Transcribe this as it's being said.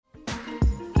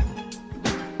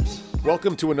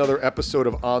Welcome to another episode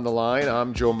of On the Line.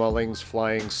 I'm Joe Mullings,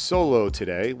 flying solo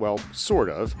today. Well, sort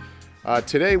of.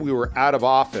 Today we were out of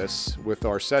office with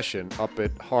our session up at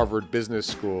Harvard Business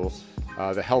School,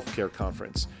 the healthcare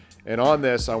conference. And on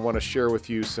this, I want to share with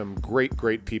you some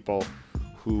great people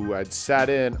who had sat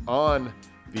in on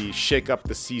the Shake Up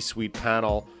the C-Suite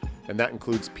panel. And that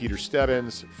includes Peter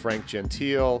Stebbins, Frank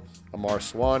Gentile, Amar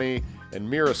Sawhney,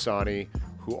 and Meera Sawhney,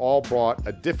 who all brought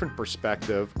a different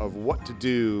perspective of what to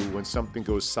do when something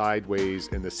goes sideways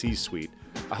in the C-suite.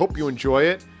 I hope you enjoy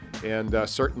it, and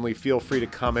certainly feel free to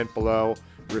comment below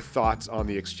your thoughts on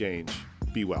the exchange.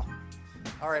 Be well.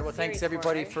 All right. Well, thanks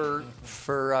everybody for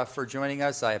joining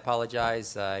us. I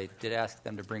apologize. I did ask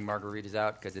them to bring margaritas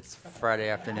out because it's Friday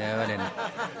afternoon,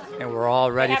 and we're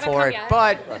all ready for it.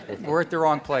 But we're at the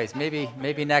wrong place.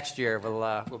 Maybe next year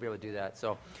we'll be able to do that.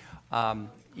 So.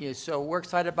 So we're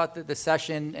excited about the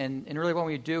session, and really what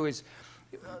we do is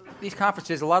these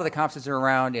conferences, a lot of the conferences are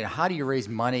around, how do you raise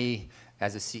money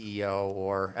as a CEO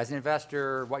or as an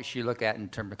investor, what should you look at in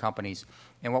terms of companies.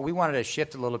 And what we wanted to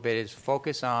shift a little bit is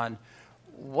focus on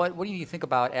what do you think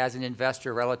about as an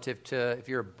investor relative to if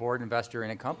you're a board investor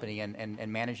in a company and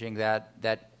managing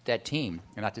that team,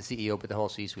 and not the CEO but the whole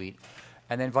C-suite.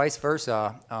 And then vice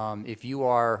versa, if you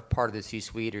are part of the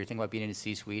C-suite or you think about being in a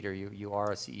C-suite or you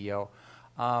are a CEO,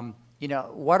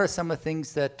 what are some of the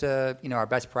things that are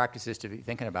best practices to be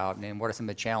thinking about, and what are some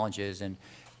of the challenges? And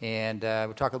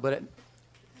we'll talk a little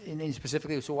bit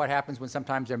specifically, so what happens when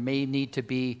sometimes there may need to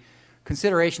be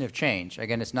consideration of change.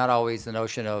 Again, it's not always the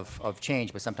notion of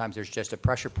change, but sometimes there's just a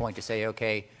pressure point to say,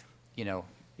 okay, you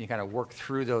kind of work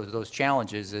through those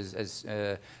challenges as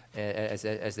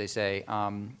they say,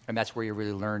 and that's where you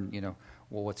really learn,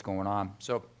 what's going on.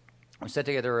 So we set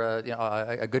together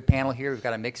a good panel here. We've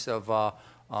got a mix of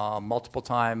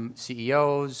multiple-time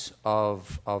CEOs,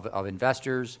 of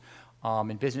investors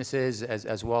in businesses,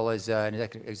 as well as an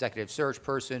executive search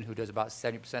person who does about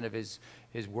 70% of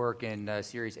his work in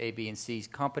Series A, B, and C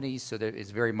companies. So that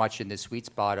is very much in the sweet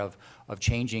spot of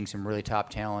changing some really top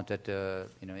talent at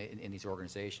in these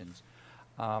organizations.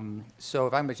 So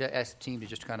if I'm going to ask the team to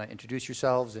just kind of introduce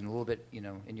yourselves and a little bit,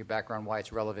 in your background, why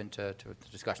it's relevant to the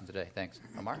discussion today. Thanks.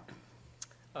 Amar?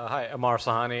 Hi, Amar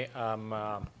Sawhney.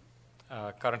 I'm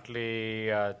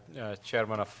currently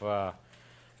chairman of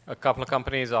a couple of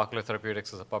companies. Ocular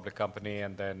Therapeutics is a public company,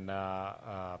 and then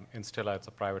Instilla, it's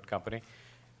a private company.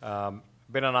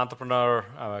 Been an entrepreneur,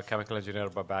 I'm a chemical engineer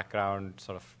by background,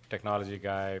 sort of technology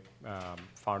guy,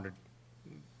 founded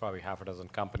probably half a dozen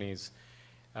companies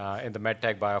in the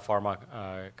medtech biopharma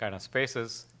kind of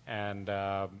spaces, and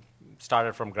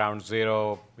started from ground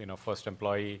zero, first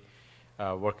employee,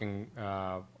 working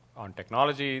on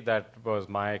technology that was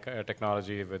my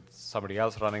technology with somebody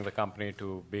else running the company,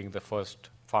 to being the first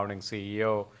founding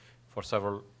CEO for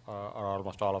several or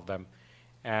almost all of them,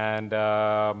 and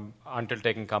until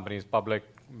taking companies public,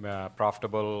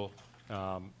 profitable,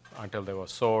 until they were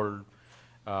sold,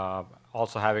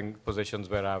 also having positions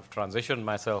where I've transitioned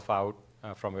myself out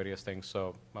from various things,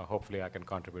 so hopefully I can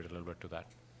contribute a little bit to that.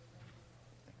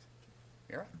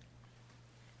 Meera?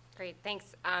 Great,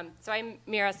 thanks. So I'm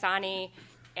Meera Sawhney,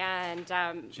 and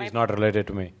she's not related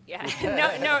to me. Yeah,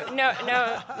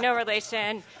 no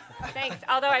relation. Thanks.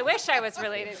 Although I wish I was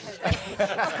related, because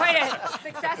I'm quite a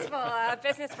successful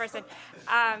business person.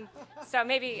 So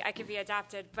maybe I could be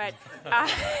adopted, but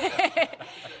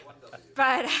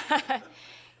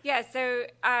yeah. So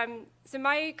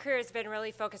my career has been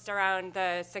really focused around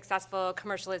the successful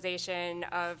commercialization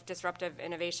of disruptive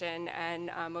innovation,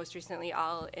 and most recently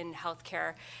all in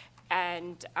healthcare.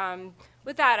 And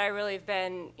with that, I really have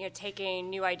been taking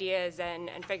new ideas and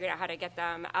figuring out how to get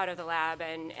them out of the lab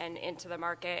and into the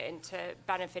market, into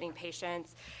benefiting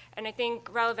patients. And I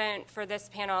think relevant for this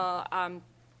panel,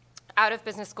 out of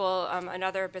business school,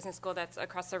 another business school that's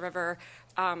across the river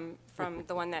from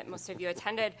the one that most of you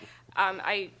attended,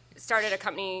 I started a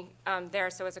company there,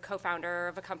 so as a co-founder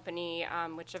of a company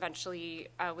which eventually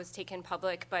was taken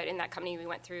public. But in that company, we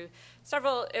went through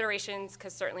several iterations,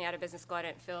 because certainly out of business school, I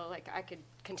didn't feel like I could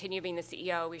continue being the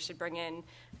CEO. We should bring in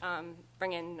a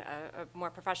more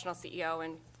professional CEO,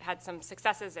 and had some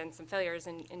successes and some failures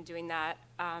in doing that.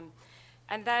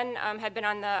 And then had been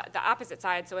on the opposite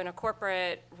side, so in a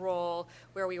corporate role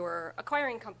where we were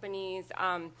acquiring companies,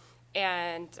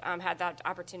 and had that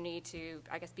opportunity to,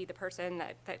 I guess, be the person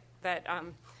that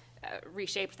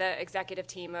reshaped the executive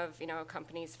team of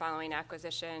companies following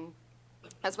acquisition,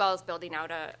 as well as building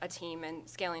out a team and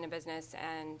scaling a business,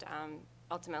 and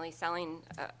ultimately selling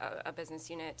a business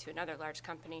unit to another large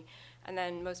company. And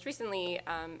then most recently,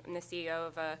 I'm the CEO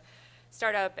of a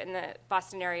startup in the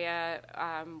Boston area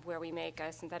where we make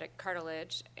a synthetic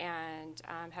cartilage, and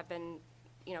have been,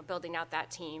 building out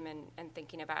that team and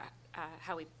thinking about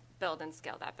how we build and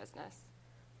scale that business.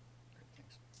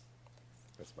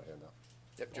 That's my handout.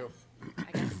 Yep, Joe.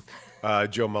 I guess.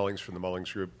 Joe Mullings from the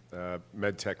Mullings Group,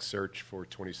 MedTech search for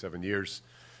 27 years,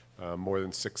 more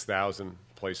than 6,000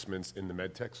 placements in the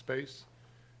MedTech space.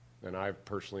 And I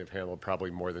personally have handled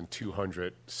probably more than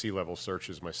 200 C-level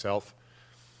searches myself.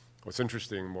 What's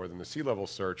interesting more than the C-level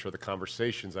search are the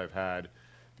conversations I've had,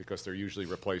 because they're usually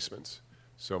replacements.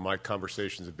 So my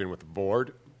conversations have been with the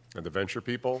board and the venture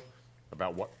people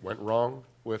about what went wrong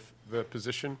with the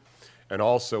position, and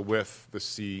also with the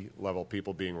C-level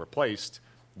people being replaced,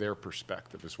 their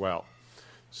perspective as well.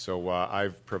 So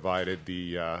I've provided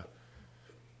the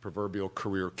proverbial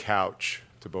career couch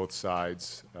to both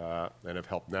sides and have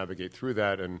helped navigate through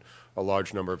that, and a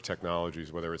large number of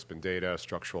technologies, whether it's been data,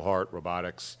 structural heart,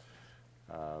 robotics.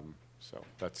 So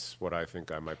that's what I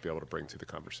think I might be able to bring to the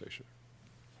conversation.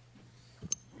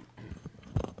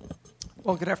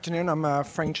 Well, good afternoon. I'm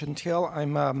Frank Gentile.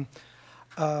 I'm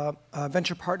a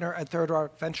venture partner at Third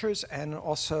Rock Ventures, and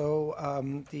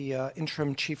also the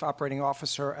interim chief operating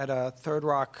officer at a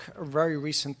very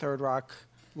recent Third Rock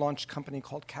launched company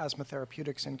called Casma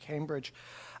Therapeutics in Cambridge.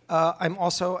 I'm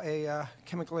also a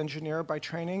chemical engineer by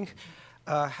training.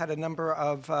 Had a number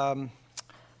of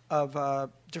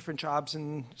different jobs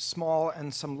in small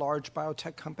and some large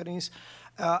biotech companies.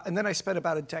 And then I spent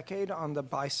about a decade on the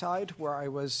buy side, where I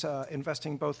was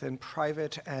investing both in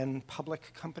private and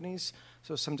public companies.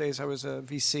 So some days I was a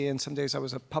VC and some days I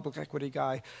was a public equity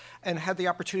guy, and had the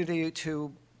opportunity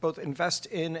to both invest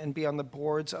in and be on the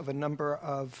boards of a number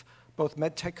of both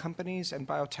medtech companies and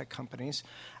biotech companies.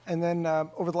 And then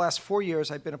over the last 4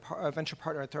 years, I've been a venture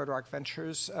partner at Third Rock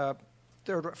Ventures.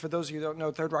 For those of you who don't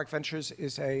know, Third Rock Ventures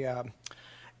is a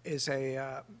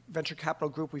venture capital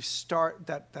group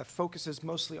that focuses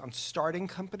mostly on starting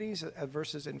companies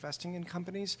versus investing in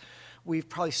companies. We've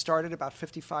probably started about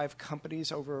 55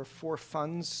 companies over 4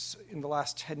 funds in the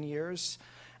last 10 years.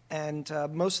 And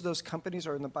most of those companies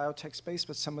are in the biotech space,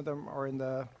 but some of them are in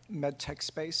the medtech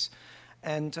space.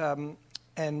 And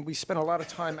we spent a lot of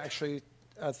time actually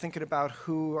thinking about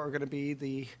who are going to be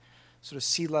the sort of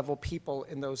C-level people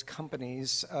in those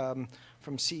companies,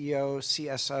 from CEO,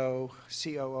 CSO,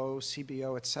 COO,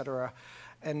 CBO, et cetera.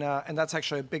 And that's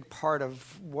actually a big part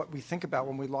of what we think about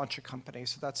when we launch a company.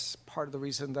 So that's part of the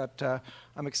reason that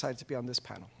I'm excited to be on this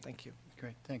panel. Thank you.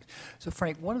 Great, thanks. So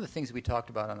Frank, one of the things that we talked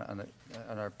about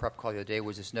on our prep call the other day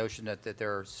was this notion that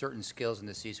there are certain skills in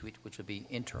the C-suite which will be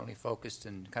internally focused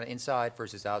and kind of inside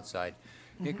versus outside.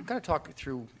 Mm-hmm. You can kind of talk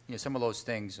through some of those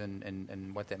things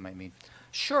and what that might mean.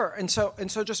 Sure. And so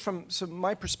just from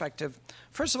my perspective,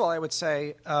 first of all, I would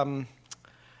say,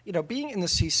 being in the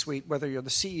C-suite, whether you're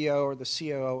the CEO or the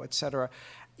COO, et cetera,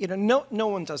 no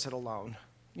one does it alone.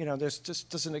 There's just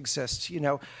doesn't exist.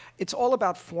 It's all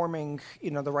about forming,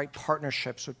 the right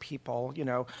partnerships with people.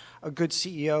 A good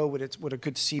CEO with a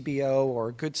good CBO, or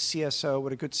a good CSO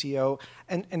with a good CEO,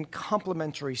 and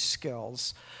complementary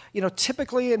skills.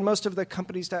 Typically in most of the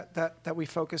companies that we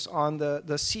focus on,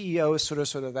 the CEO is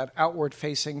sort of that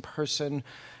outward-facing person.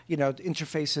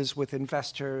 Interfaces with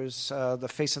investors, the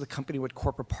face of the company with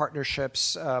corporate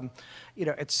partnerships,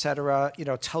 et cetera,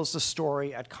 tells the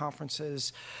story at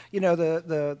conferences.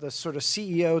 The sort of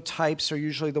CEO types are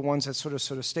usually the ones that sort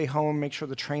of stay home, make sure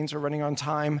the trains are running on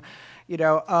time.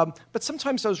 But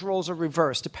sometimes those roles are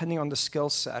reversed depending on the skill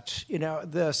set.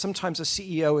 Sometimes a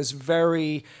CEO is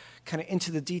very kind of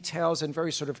into the details and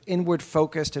very sort of inward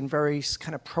focused and very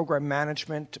kind of program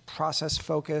management, process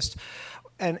focused.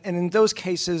 And in those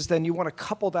cases, then you want to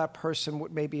couple that person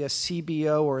with maybe a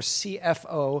CBO or a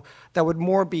CFO that would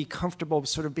more be comfortable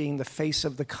sort of being the face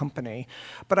of the company.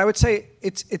 But I would say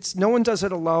it's no one does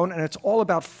it alone, and it's all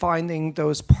about finding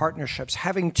those partnerships.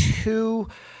 Having 2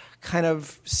 kind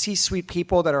of C-suite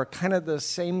people that are kind of the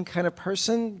same kind of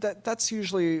person, that's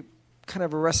usually kind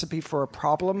of a recipe for a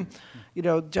problem,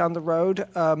 down the road.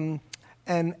 And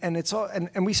it's all,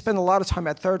 and we spend a lot of time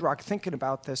at Third Rock thinking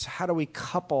about this. How do we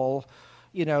couple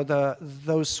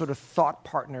those sort of thought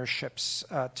partnerships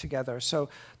together? So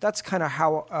that's kind of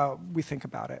how we think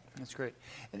about it. That's great.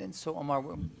 And then, so Omar,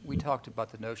 we talked about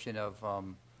the notion of,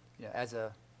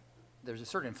 there's a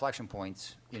certain inflection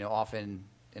points, often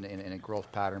in a growth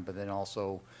pattern, but then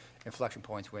also inflection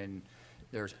points when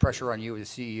there's pressure on you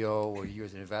as a CEO or you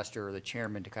as an investor or the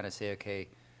chairman to kind of say, okay,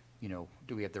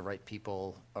 do we have the right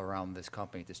people around this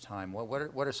company at this time? What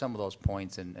are some of those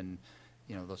points and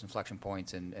those inflection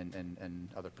points and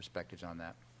other perspectives on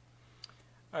that?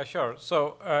 Sure.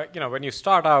 So, when you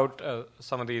start out,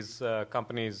 some of these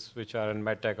companies which are in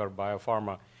medtech or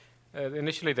biopharma,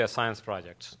 initially they're science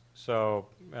projects. So,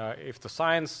 if the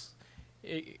science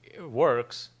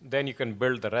works, then you can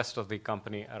build the rest of the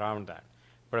company around that.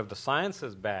 But if the science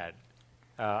is bad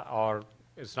or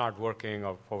it's not working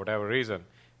or for whatever reason,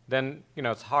 then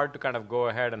it's hard to kind of go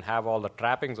ahead and have all the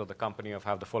trappings of the company, of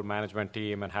have the full management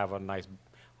team and have a nice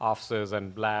offices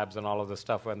and labs and all of this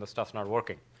stuff when the stuff's not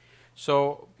working.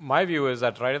 So my view is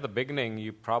that right at the beginning,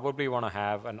 you probably want to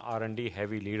have an R&D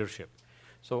heavy leadership.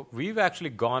 So we've actually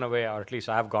gone away, or at least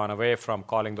I've gone away from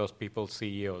calling those people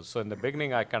CEOs. So in the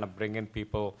beginning, I kind of bring in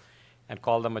people and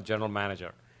call them a general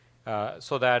manager,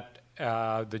 so that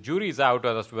the jury's out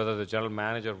as to whether the general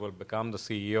manager will become the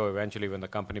CEO eventually when the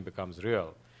company becomes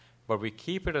real. But we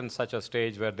keep it in such a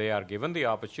stage where they are given the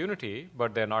opportunity,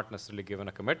 but they're not necessarily given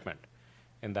a commitment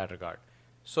in that regard.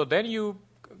 So then you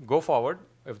go forward.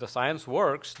 If the science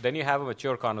works, then you have a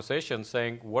mature conversation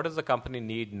saying, what does the company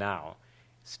need now?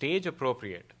 Stage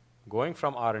appropriate, going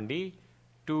from R&D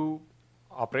to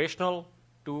operational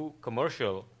to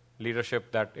commercial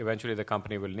leadership that eventually the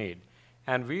company will need.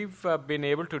 And we've been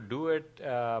able to do it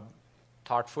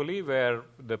thoughtfully, where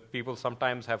the people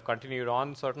sometimes have continued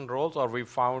on certain roles, or we've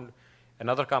found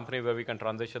another company where we can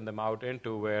transition them out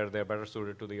into where they're better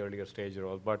suited to the earlier stage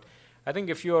role. But I think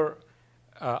if you're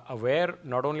aware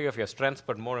not only of your strengths,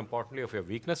 but more importantly of your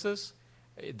weaknesses,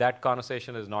 that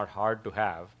conversation is not hard to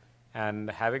have. And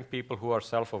having people who are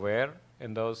self-aware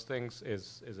in those things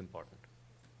is important.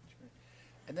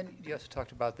 And then you also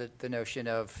talked about the notion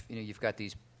of, you've got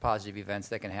these positive events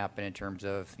that can happen in terms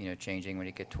of, changing when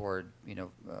you get toward,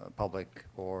 public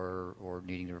or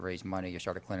needing to raise money, you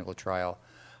start a clinical trial.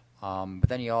 But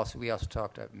then we also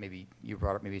talked, maybe you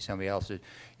brought up, maybe somebody else did,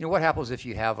 what happens if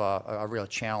you have a real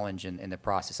challenge in the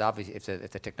process? Obviously, if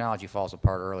the technology falls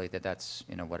apart early, that's,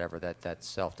 whatever, that's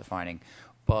self-defining.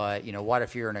 But, what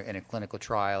if you're in a clinical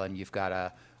trial and you've got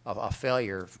a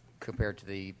failure compared to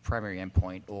the primary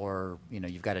endpoint, or,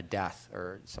 you've got a death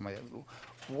or something?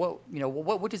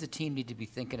 What does the team need to be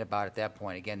thinking about at that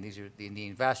point? Again, these are the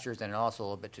investors, and also a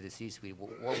little bit to the C-suite.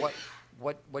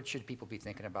 What should people be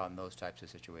thinking about in those types of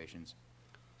situations?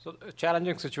 So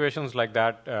challenging situations like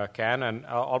that can and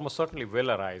almost certainly will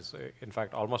arise. In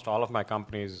fact, almost all of my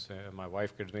companies, my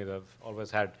wife kids me, they've always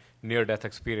had near-death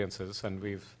experiences, and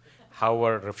we've,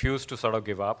 however, refused to sort of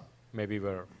give up. Maybe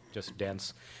we're just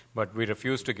dense, but we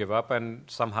refuse to give up, and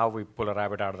somehow we pull a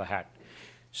rabbit out of the hat.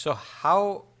 So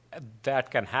how that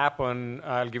can happen,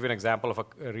 I'll give you an example of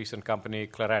a recent company,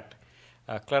 Claret.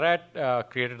 Claret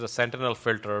created the Sentinel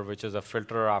filter, which is a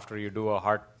filter after you do a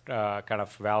heart kind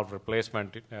of valve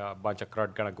replacement. A bunch of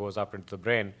crud kind of goes up into the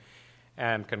brain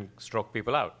and can stroke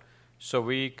people out. So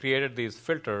we created these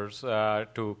filters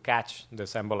to catch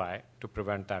this emboli to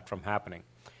prevent that from happening.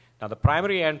 Now, the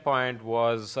primary endpoint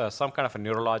was some kind of a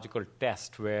neurological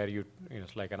test where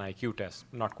it's like an IQ test,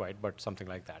 not quite, but something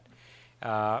like that.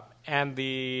 And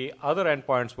the other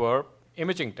endpoints were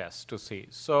imaging tests to see.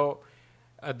 So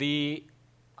the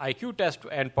IQ test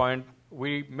endpoint,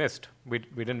 we missed. We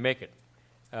didn't make it.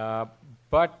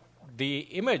 But the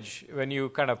image, when you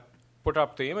kind of put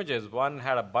up the images, one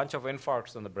had a bunch of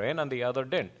infarcts in the brain and the other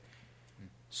didn't.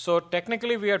 So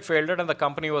technically we had failed it, and the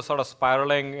company was sort of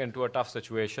spiraling into a tough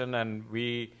situation, and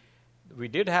we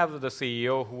did have the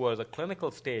CEO who was a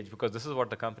clinical stage, because this is what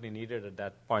the company needed at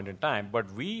that point in time.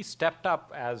 But we stepped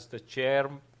up as the chair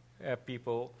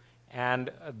people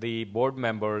and the board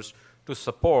members to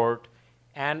support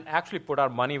and actually put our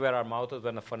money where our mouth is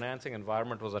when the financing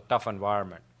environment was a tough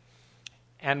environment.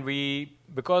 And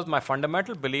because my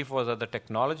fundamental belief was that the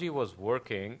technology was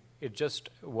working, it just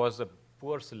was a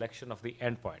poor selection of the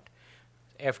endpoint.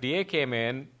 FDA came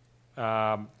in,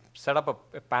 set up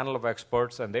a panel of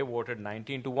experts, and they voted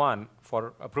 19-1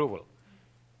 for approval.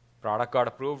 Product got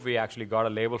approved. We actually got a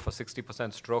label for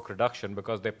 60% stroke reduction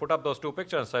because they put up those two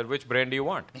pictures and said, which brain do you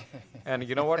want? And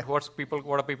you know what? What are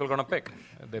people going to pick?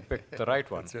 They picked the right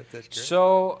one. That's great.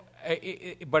 So,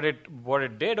 what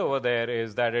it did over there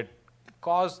is that it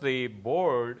caused the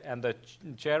board and the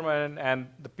chairman and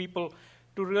the people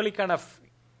to really kind of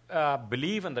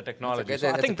believe in the technology. So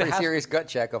I think that's a pretty serious gut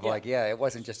check of it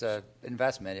wasn't just an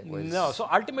investment. It was So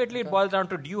ultimately, it boils down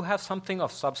to, do you have something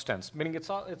of substance? Meaning, it's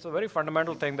a very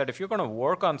fundamental thing that if you're going to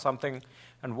work on something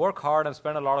and work hard and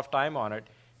spend a lot of time on it,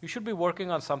 you should be working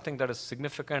on something that is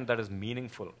significant, that is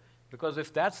meaningful. Because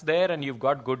if that's there and you've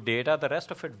got good data, the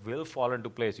rest of it will fall into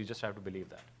place. You just have to believe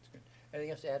that.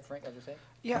 Anything else to add, Frank? As I say?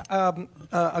 Yeah, I'm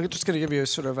just going to give you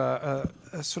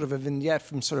a vignette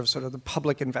from sort of the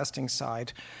public investing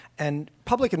side, and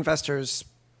public investors,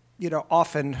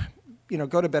 often,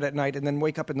 go to bed at night and then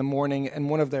wake up in the morning and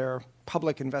one of their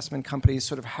public investment companies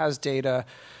sort of has data,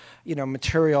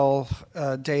 material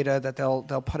data that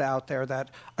they'll put out there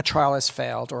that a trial has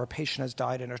failed or a patient has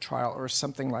died in a trial or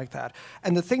something like that.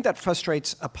 And the thing that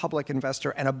frustrates a public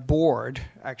investor and a board,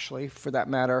 actually, for that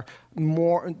matter,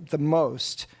 the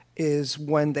most is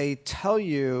when they tell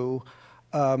you,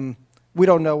 we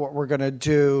don't know what we're going to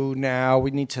do now.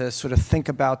 We need to sort of think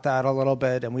about that a little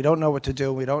bit, and we don't know what to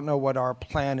do. We don't know what our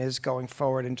plan is going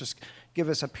forward, and just give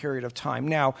us a period of time.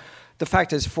 Now, the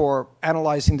fact is, for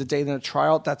analyzing the data in a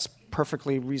trial, that's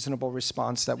perfectly reasonable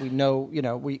response that we know,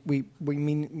 we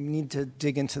need to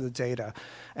dig into the data,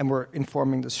 and we're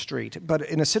informing the street. But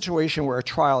in a situation where a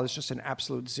trial is just an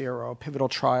absolute zero, a pivotal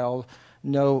trial,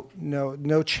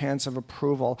 no chance of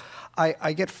approval,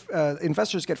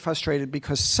 investors get frustrated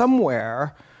because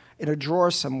somewhere in a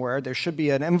drawer somewhere there should be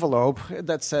an envelope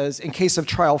that says, in case of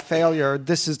trial failure,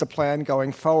 this is the plan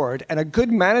going forward. And a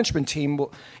good management team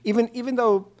will, even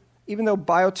though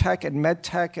biotech and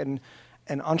medtech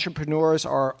and entrepreneurs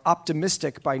are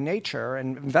optimistic by nature,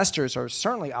 and investors are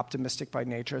certainly optimistic by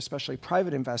nature, especially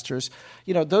private investors,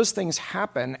 those things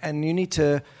happen, and you need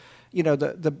to,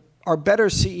 our better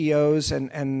CEOs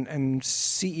and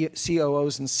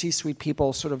COOs and C-suite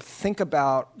people sort of think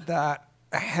about that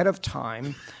ahead of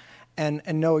time and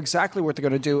know exactly what they're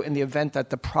going to do in the event that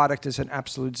the product is an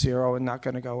absolute zero and not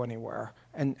going to go anywhere,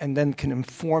 and then can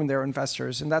inform their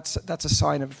investors. And that's a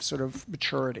sign of sort of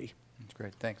maturity. That's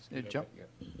great. Thanks. Joe?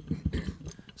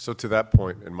 So to that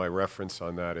point, and my reference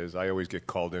on that is I always get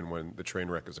called in when the train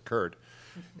wreck has occurred.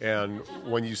 And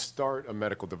when you start a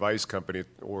medical device company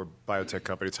or biotech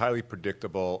company, it's highly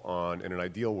predictable in an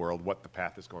ideal world, what the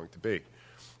path is going to be,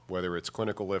 whether it's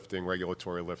clinical lifting,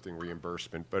 regulatory lifting,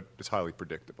 reimbursement, but it's highly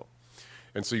predictable.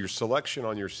 And so your selection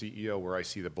on your CEO, where I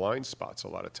see the blind spots a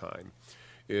lot of time,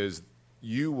 is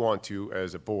you want to,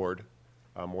 as a board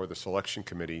or the selection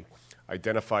committee,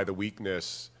 identify the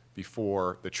weakness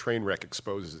before the train wreck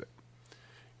exposes it.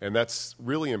 And that's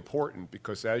really important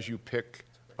because as you pick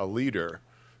a leader,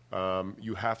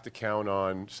 you have to count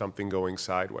on something going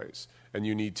sideways, and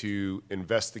you need to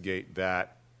investigate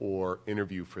that or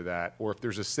interview for that. Or if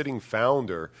there's a sitting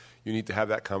founder, you need to have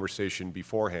that conversation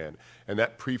beforehand, and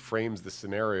that pre-frames the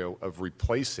scenario of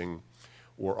replacing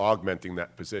or augmenting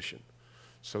that position.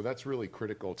 So that's really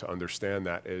critical to understand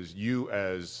that as you,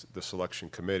 as the selection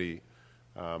committee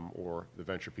or the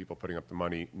venture people putting up the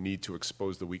money, need to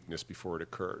expose the weakness before it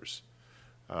occurs.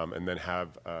 And then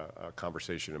have a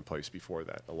conversation in place before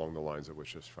that, along the lines of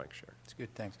which just Frank shared. That's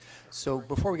good, thanks. So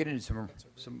before we get into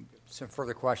some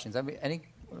further questions, let me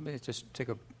just take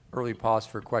an early pause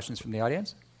for questions from the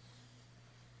audience.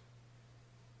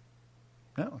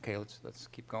 No, okay, let's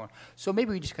keep going. So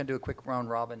maybe we just kind of do a quick round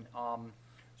robin.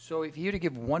 So if you were to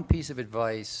give one piece of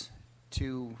advice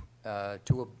to an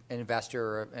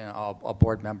investor or a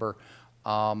board member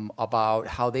about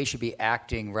how they should be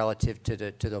acting relative to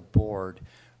the board,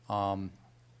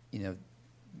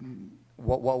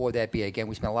 what would that be? Again,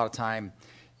 we spend a lot of time,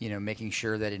 making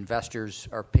sure that investors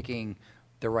are picking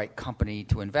the right company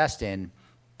to invest in,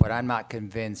 but I'm not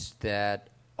convinced that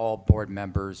all board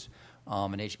members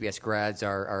and HBS grads who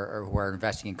are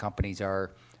investing in companies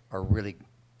are really,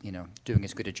 doing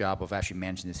as good a job of actually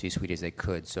managing the C-suite as they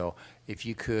could. So if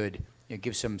you could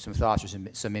give some thoughts or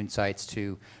some insights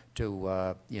to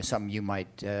something you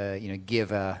might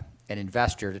give an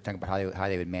investor to think about how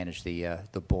they would manage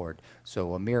the board.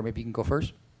 So Amir, maybe you can go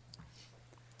first.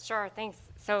 Sure, thanks.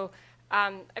 So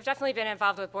I've definitely been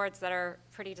involved with boards that are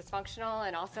pretty dysfunctional,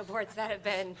 and also boards that have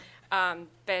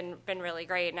been really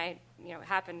great. And I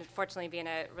happen to fortunately be in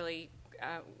a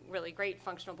really great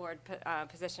functional board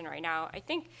position right now. I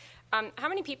think how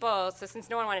many people? So since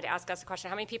no one wanted to ask us a question,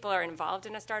 how many people are involved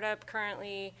in a startup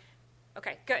currently?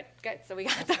 Okay, good. So we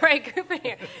got the right group in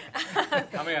here.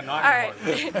 I mean, I'm not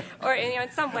right. Or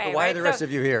in some way. Why right? are the rest of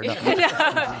you here? No.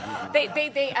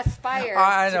 They aspire.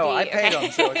 I know. To be, I paid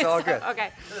them, so it's all good.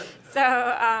 Okay. So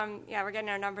we're getting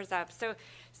our numbers up. So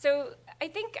I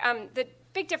think the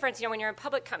big difference, when you're a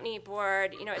public company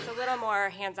board, it's a little more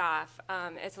hands off.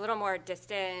 It's a little more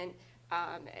distant.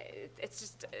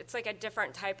 It's like a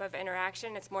different type of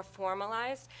interaction. It's more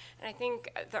formalized, and I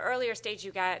think the earlier stage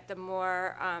you get, the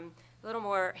more a little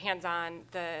more hands-on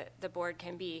the board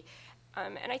can be.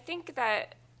 And I think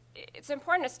that it's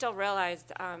important to still realize,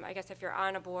 I guess if you're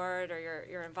on a board or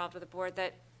you're involved with a board,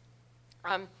 that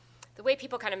the way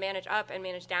people kind of manage up and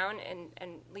manage down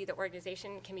and lead the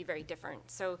organization can be very different.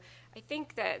 So I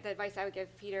think that the advice I would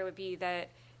give Peter would be that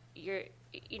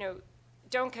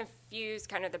don't confuse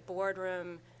kind of the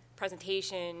boardroom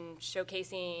presentation,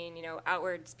 showcasing,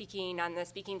 outward speaking on the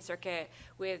speaking circuit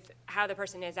with how the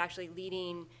person is actually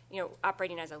leading,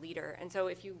 operating as a leader. And so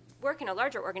if you work in a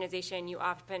larger organization, you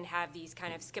often have these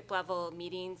kind of skip level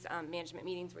meetings, management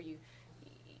meetings where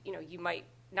you might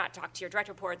not talk to your direct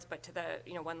reports, but to the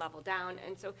one level down.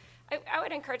 And so I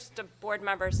would encourage the board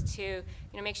members to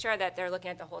make sure that they're looking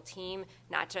at the whole team,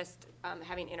 not just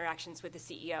having interactions with the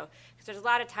CEO. Because there's a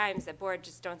lot of times that board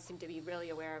just don't seem to be really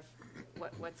aware of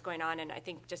what's going on, and I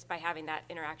think just by having that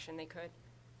interaction, they could.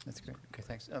 That's great. Okay,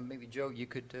 thanks. Maybe Joe, you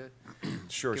could.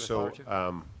 Sure. Give So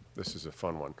this is a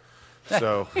fun one.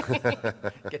 So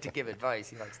get to give advice.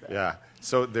 He likes that. Yeah.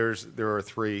 So there are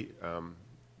three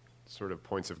sort of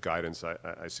points of guidance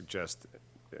I suggest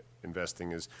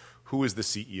investing is who is the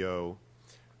CEO,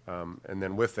 and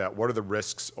then with that, what are the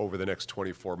risks over the next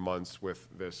 24 months with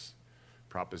this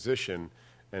proposition?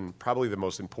 And probably the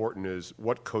most important is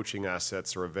what coaching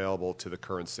assets are available to the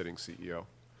current sitting CEO.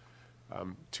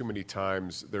 Too many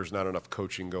times there's not enough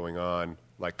coaching going on,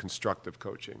 like constructive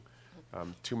coaching.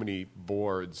 Too many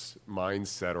boards'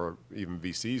 mindset, or even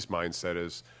VC's mindset,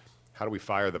 is how do we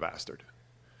fire the bastard?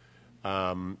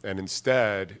 And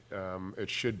instead, it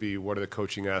should be what are the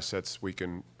coaching assets we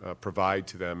can provide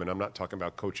to them. And I'm not talking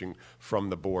about coaching from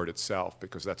the board itself,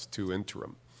 because that's too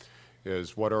interim.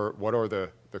 Is what are the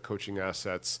coaching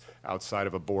assets outside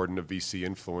of a board and a VC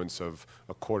influence of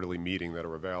a quarterly meeting that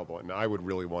are available? And I would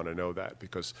really want to know that,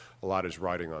 because a lot is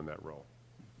riding on that role.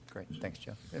 Great. Thanks,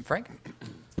 Joe. And Frank?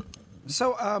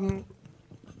 So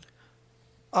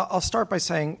I'll start by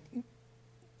saying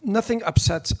nothing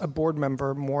upsets a board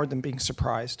member more than being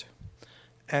surprised.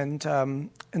 And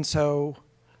so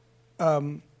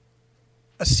a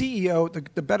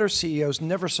CEO, the better CEOs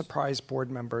never surprise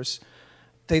board members.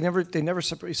 They never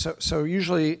surprise. So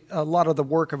usually a lot of the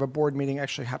work of a board meeting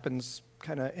actually happens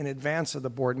kind of in advance of the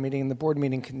board meeting, and the board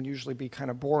meeting can usually be kind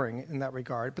of boring in that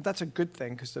regard. But that's a good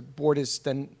thing, because the board is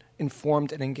then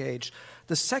informed and engaged.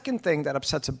 The second thing that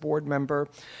upsets a board member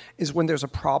is when there's a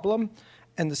problem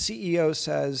and the CEO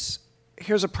says,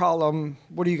 here's a problem,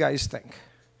 what do you guys think?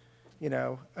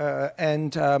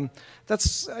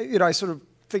 That's, I sort of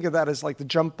think of that as like the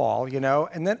jump ball,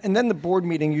 and then the board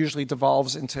meeting usually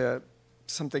devolves into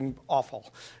something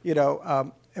awful,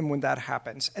 and when that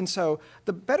happens. And so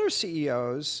the better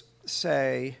CEOs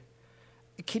say,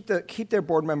 keep their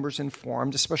board members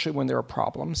informed, especially when there are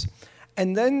problems,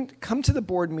 and then come to the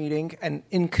board meeting and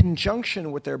in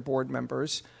conjunction with their board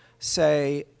members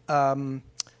say,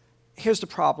 here's the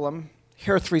problem,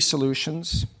 here are 3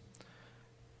 solutions,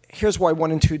 here's why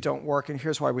 1 and 2 don't work, and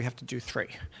here's why we have to do 3.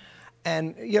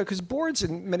 And, because boards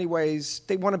in many ways,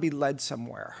 they want to be led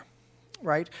somewhere.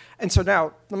 Right? And so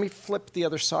now, let me flip the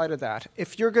other side of that.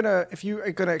 If you are gonna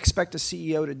expect a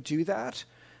CEO to do that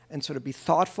and sort of be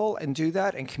thoughtful and do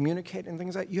that and communicate and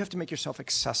things like that, you have to make yourself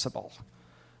accessible.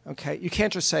 Okay? You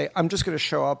can't just say, I'm just going to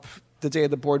show up the day of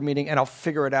the board meeting and I'll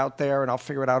figure it out there and I'll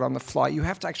figure it out on the fly. You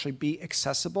have to actually be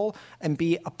accessible and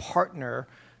be a partner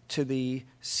to the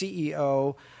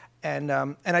CEO. And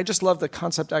I just love the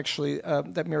concept actually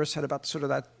that Mira said about sort of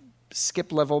that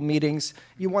skip level meetings.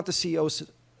 You want the CEOs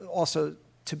also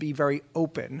to be very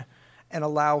open and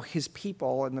allow his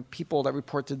people and the people that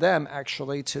report to them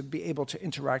actually to be able to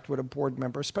interact with a board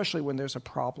member, especially when there's a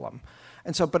problem.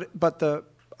 And so, but the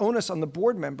onus on the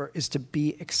board member is to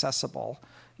be accessible,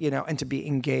 and to be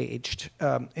engaged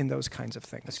in those kinds of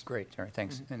things. That's great. All right,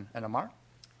 thanks. Mm-hmm. And Amar?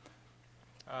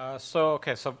 So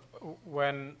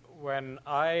when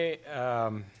I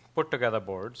put together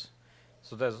boards,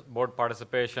 so there's board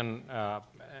participation,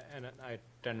 and I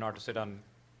tend not to sit on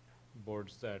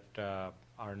boards that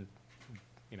aren't,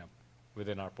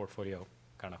 within our portfolio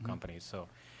kind of companies. So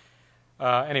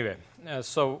anyway,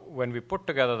 so when we put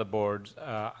together the boards,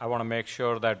 I want to make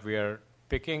sure that we are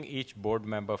picking each board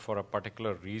member for a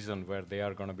particular reason where they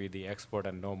are going to be the expert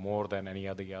and know more than any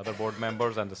of the other board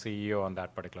members and the CEO on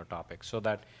that particular topic, so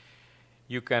that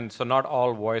so not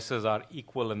all voices are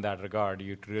equal in that regard.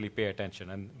 You really pay attention,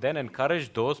 and then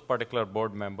encourage those particular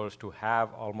board members to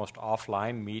have almost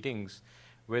offline meetings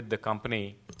with the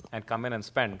company and come in and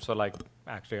spend. So like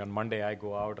actually on Monday I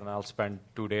go out and I'll spend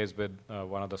 2 days with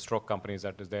one of the stroke companies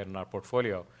that is there in our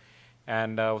portfolio,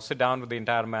 and sit down with the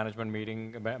entire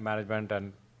management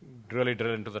and really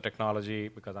drill into the technology,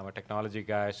 because I'm a technology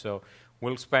guy. So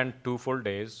we'll spend 2 full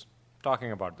days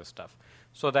talking about this stuff,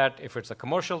 so that if it's a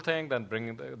commercial thing, then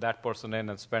bring that person in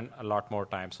and spend a lot more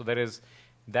time. So there is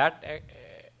that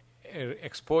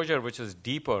exposure which is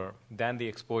deeper than the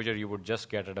exposure you would just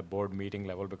get at a board meeting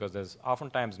level, because there's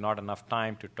oftentimes not enough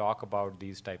time to talk about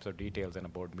these types of details in a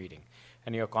board meeting,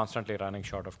 and you're constantly running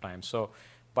short of time. So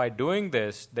by doing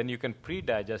this, then you can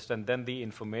pre-digest, and then the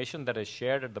information that is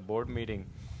shared at the board meeting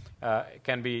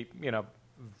can be,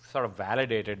 sort of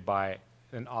validated by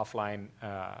an offline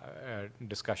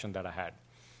discussion that I had.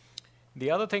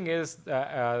 The other thing is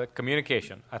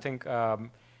communication. I think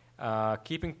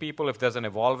keeping people, if there's an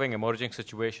evolving, emerging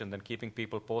situation, then keeping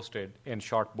people posted in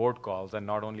short board calls and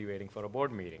not only waiting for a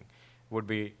board meeting would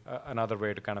be another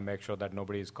way to kind of make sure that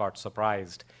nobody is caught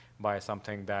surprised by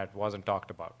something that wasn't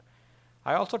talked about.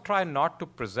 I also try not to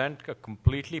present a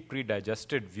completely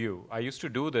pre-digested view. I used to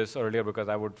do this earlier because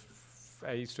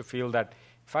I used to feel that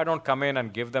if I don't come in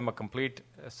and give them a complete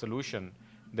solution,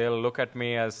 they'll look at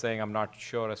me as saying, I'm not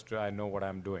sure as to I know what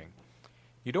I'm doing.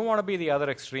 You don't want to be the other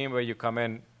extreme where you come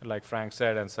in, like Frank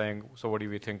said, and saying, so what do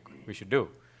we think we should do?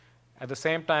 At the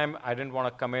same time, I didn't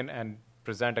want to come in and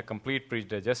present a complete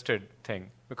pre-digested thing,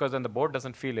 because then the board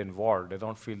doesn't feel involved. They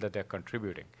don't feel that they're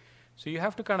contributing. So you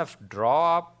have to kind of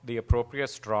draw up the appropriate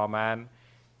straw man,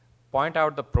 point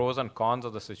out the pros and cons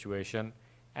of the situation,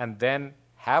 and then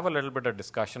have a little bit of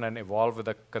discussion and evolve with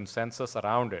a consensus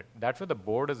around it. That way the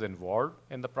board is involved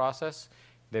in the process.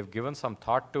 They've given some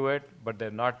thought to it, but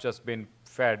they've not just been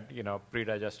fed,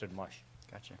 pre-digested mush.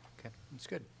 Gotcha. Okay, that's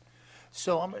good.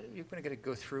 So you're going to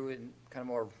go through it in kind of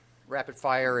more rapid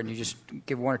fire, and you just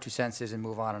give one or two sentences and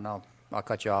move on, and I'll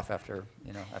cut you off after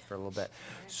a little bit.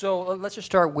 So let's just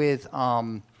start with,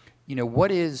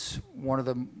 what is one of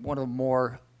the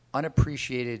more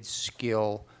unappreciated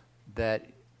skill that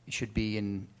should be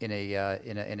in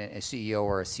a CEO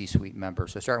or a C-suite member?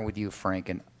 So starting with you, Frank,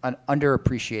 an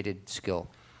underappreciated skill.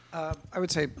 I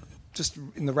would say, just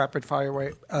in the rapid fire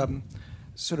way,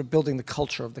 sort of building the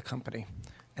culture of the company.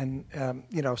 And,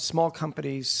 small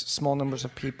companies, small numbers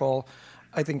of people,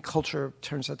 I think culture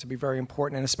turns out to be very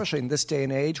important, and especially in this day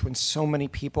and age when so many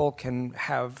people can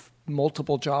have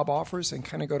multiple job offers and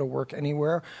kind of go to work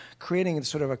anywhere, creating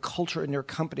sort of a culture in your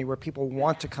company where people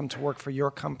want to come to work for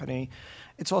your company.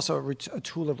 It's also a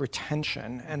tool of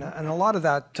retention, and a lot of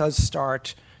that does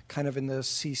start kind of in the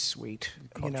C-suite,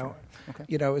 Okay.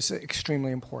 Is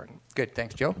extremely important. Good,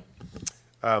 thanks. Joe?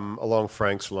 Along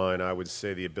Frank's line, I would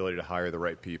say the ability to hire the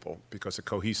right people, because a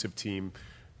cohesive team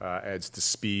adds to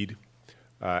speed,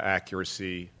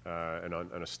 accuracy, and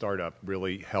on a startup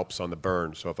really helps on the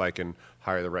burn. So if I can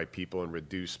hire the right people and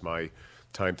reduce my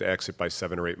time to exit by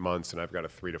 7 or 8 months, and I've got a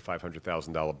 $300,000 to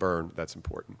 $500,000 burn, that's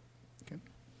important. Okay.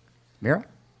 Mira?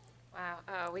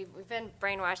 Wow, we've been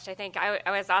brainwashed. I think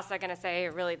I was also going to say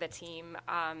really the team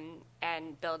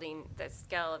and building the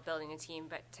skill of building a team.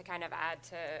 But to kind of add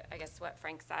to, I guess, what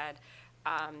Frank said,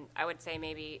 I would say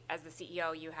maybe as the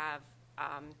CEO you have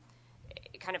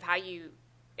kind of how you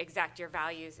exact your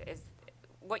values is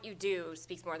what you do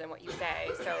speaks more than what you say.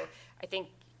 So I think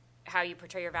how you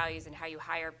portray your values and how you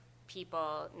hire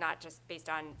people, not just based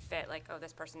on fit, like, oh,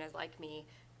 this person is like me,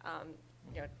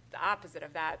 the opposite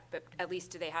of that, but at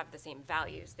least do they have the same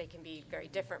values? They can be very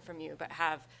different from you, but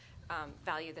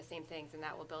value the same things, and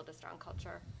that will build a strong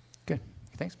culture. Good,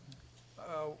 thanks.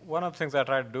 One of the things I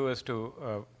try to do is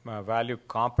to value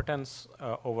competence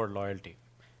over loyalty.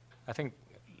 I think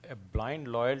blind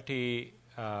loyalty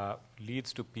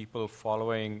leads to people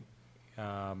following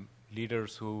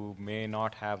leaders who may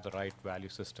not have the right value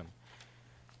system.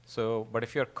 So, but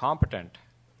if you're competent,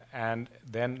 and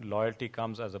then loyalty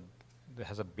comes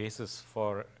has a basis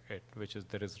for it, which is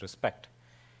there is respect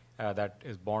that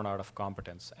is born out of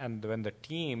competence. And when the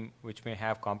team, which may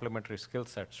have complementary skill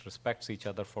sets, respects each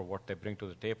other for what they bring to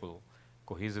the table,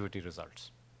 cohesivity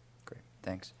results. Great,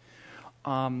 thanks.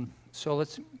 So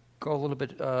let's go a little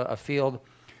bit afield.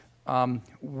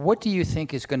 What do you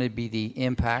think is going to be the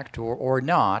impact or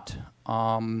not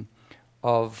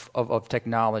of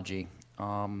technology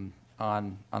on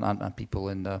people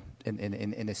in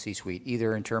the C-suite,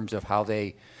 either in terms of how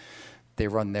they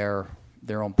run their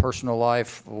own personal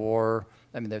life, or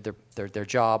their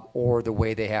job, or the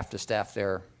way they have to staff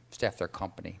their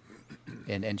company,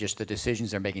 and just the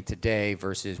decisions they're making today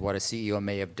versus what a CEO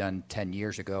may have done 10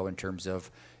 years ago in terms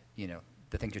of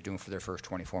the things they're doing for their first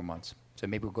 24 months. So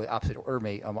maybe we'll go opposite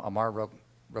order. Amar, real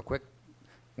quick,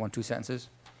 1-2 sentences.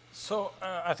 So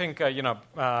I think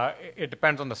it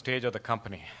depends on the stage of the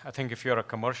company. I think if you're a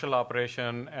commercial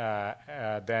operation,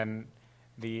 then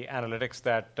the analytics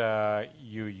that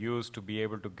you use to be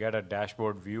able to get a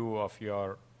dashboard view of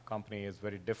your company is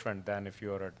very different than if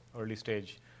you're an early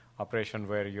stage operation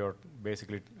where you're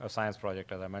basically a science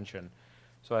project, as I mentioned.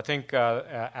 So I think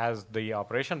as the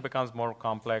operation becomes more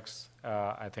complex,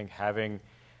 I think having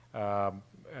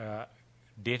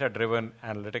data-driven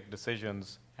analytic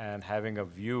decisions and having a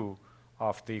view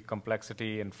of the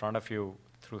complexity in front of you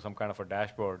through some kind of a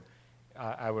dashboard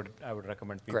I would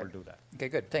recommend people do that. Okay,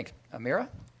 good. Thanks. Mira?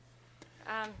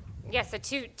 Yeah, so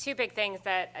two big things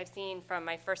that I've seen from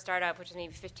my first startup, which was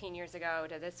maybe 15 years ago,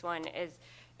 to this one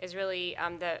is really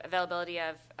the availability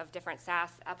of different SaaS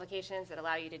applications that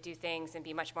allow you to do things and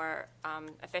be much more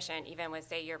efficient, even with,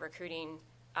 say, your recruiting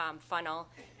funnel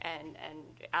and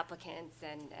applicants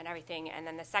and everything. And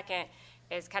then the second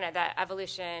is kind of the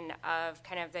evolution of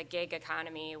kind of the gig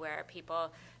economy, where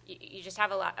people, you just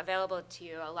have a lot available to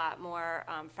you, a lot more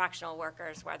fractional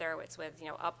workers, whether it's with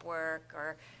Upwork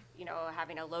or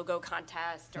having a logo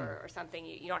contest or something.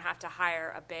 You don't have to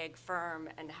hire a big firm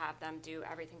and have them do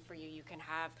everything for you. You can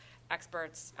have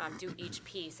experts do each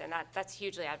piece, and that's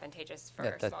hugely advantageous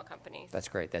for small companies. That's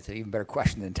great. That's an even better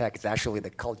question than tech. It's actually the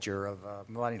culture of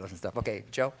millennials and stuff. Okay,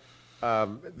 Joe?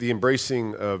 The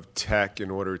embracing of tech in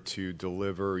order to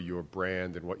deliver your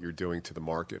brand and what you're doing to the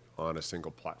market on a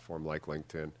single platform like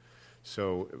LinkedIn.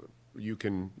 So you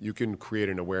can create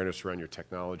an awareness around your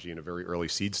technology in a very early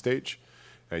seed stage,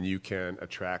 and you can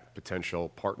attract potential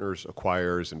partners,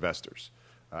 acquirers, investors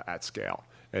at scale.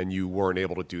 And you weren't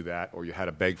able to do that, or you had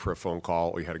to beg for a phone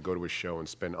call, or you had to go to a show and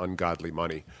spend ungodly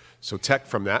money. So tech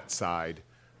from that side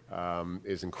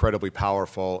is incredibly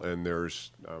powerful, and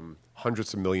there's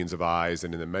hundreds of millions of eyes,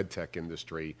 and in the med tech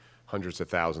industry, hundreds of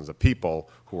thousands of people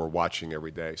who are watching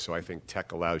every day. So I think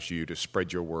tech allows you to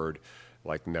spread your word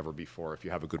like never before if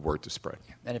you have a good word to spread.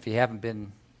 And if you haven't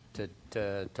been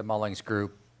to Mullings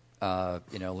Group,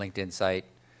 LinkedIn site,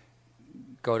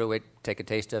 go to it, take a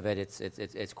taste of it.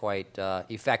 It's quite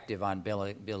effective on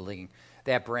building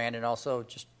that brand, and also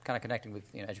just kind of connecting with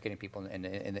educating people in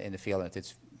the field.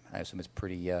 And I assume it's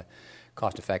pretty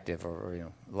cost effective, or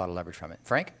a lot of leverage from it.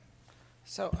 Frank?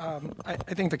 So I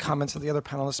think the comments that the other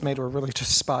panelists made were really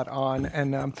just spot on,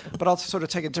 and but I'll sort of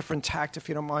take a different tact, if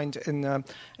you don't mind, and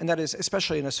that is,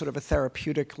 especially in a sort of a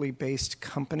therapeutically based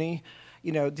company,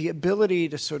 the ability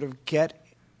to sort of get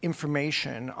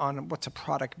information on what's a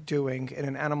product doing in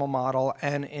an animal model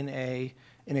and in a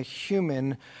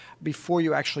human before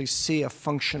you actually see a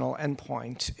functional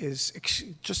endpoint is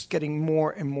just getting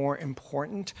more and more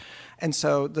important. And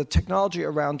so the technology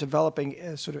around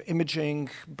developing sort of imaging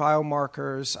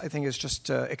biomarkers, I think, is just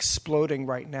exploding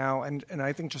right now, and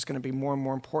I think just going to be more and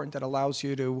more important. That allows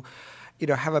you to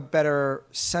have a better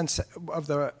sense of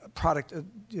the product,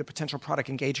 potential product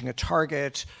engaging a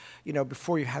target,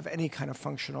 before you have any kind of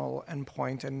functional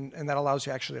endpoint, and that allows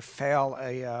you actually to fail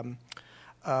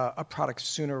a product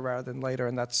sooner rather than later,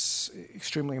 and that's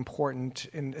extremely important,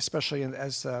 especially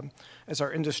as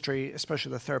our industry,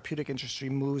 especially the therapeutic industry,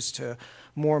 moves to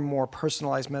more and more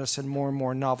personalized medicine, more and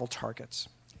more novel targets.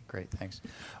 Great, thanks.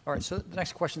 All right, so the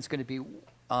next question is going to be.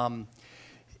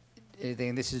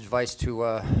 This is advice to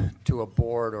a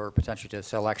board or potentially to a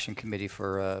selection committee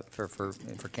for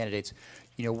candidates.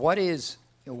 What is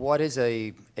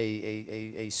a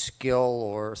skill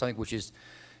or something which is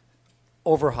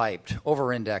overhyped,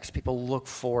 over-indexed? People look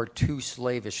for too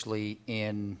slavishly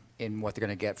in what they're going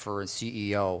to get for a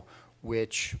CEO,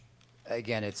 which,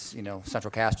 again, it's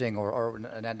central casting or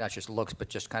not just looks, but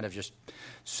just kind of just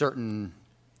certain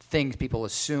things people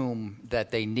assume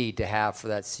that they need to have for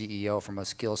that CEO from a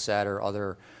skill set or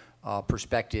other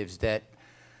perspectives that,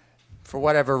 for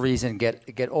whatever reason,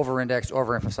 get over-indexed,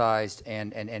 overemphasized,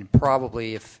 and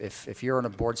probably if you're on a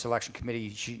board selection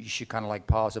committee, you should kind of like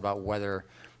pause about whether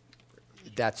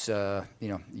that's you're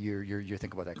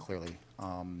thinking about that clearly.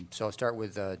 So I'll start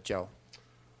with Joe.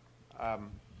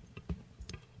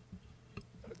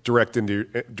 Direct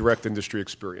industry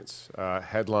experience,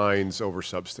 headlines over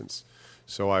substance.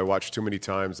 So I watch too many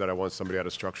times that I want somebody out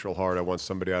of structural heart, I want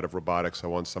somebody out of robotics, I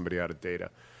want somebody out of data.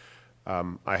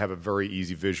 I have a very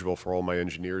easy visual for all my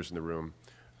engineers in the room.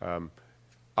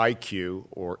 IQ,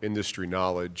 or industry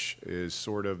knowledge, is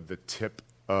sort of the tip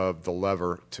of the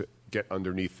lever to get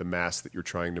underneath the mass that you're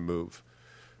trying to move.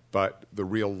 But the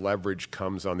real leverage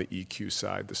comes on the EQ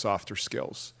side, the softer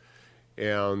skills.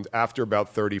 And after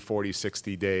about 30, 40,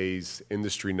 60 days,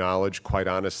 industry knowledge, quite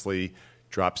honestly,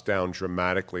 drops down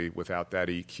dramatically without that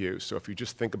EQ. So if you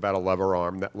just think about a lever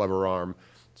arm, that lever arm,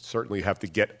 certainly you have to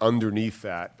get underneath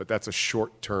that, but that's a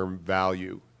short-term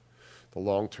value. The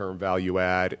long-term value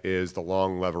add is the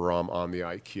long lever arm on the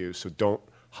IQ. So don't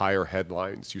hire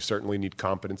headlines. You certainly need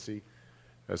competency,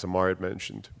 as Amar had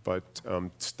mentioned, but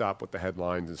stop with the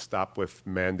headlines and stop with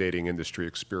mandating industry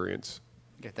experience.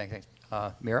 Okay, thanks.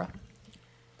 Mira?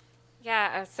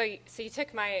 Yeah, so you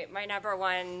took my number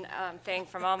one thing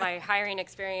from all my hiring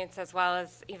experience as well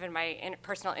as even my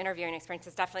personal interviewing experience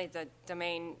is definitely the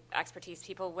domain expertise.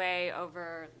 People way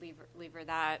over lever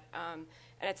that, and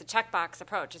it's a checkbox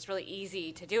approach. It's really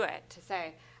easy to do it, to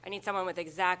say, I need someone with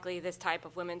exactly this type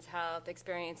of women's health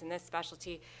experience in this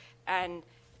specialty, and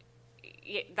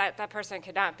that person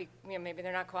could not be, maybe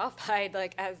they're not qualified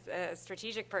like as a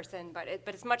strategic person, but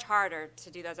it's much harder to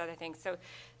do those other things.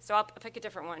 So I'll pick a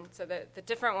different one. So the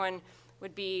different one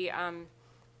would be, I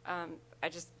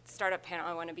just startup panel.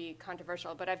 I want to be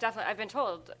controversial, but I've been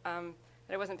told that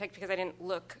I wasn't picked because I didn't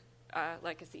look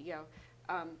like a CEO.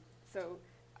 So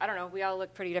I don't know. We all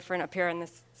look pretty different up here in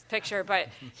this picture, but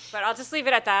I'll just leave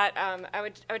it at that. I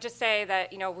would just say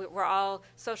that we're all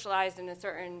socialized in a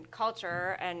certain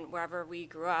culture and wherever we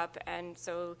grew up, and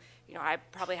so I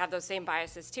probably have those same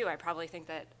biases too. I probably think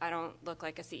that I don't look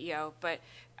like a CEO, but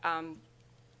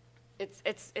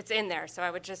it's in there. So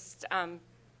I would just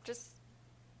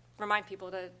remind people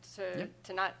to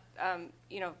not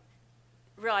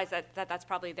realize that that's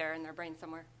probably there in their brain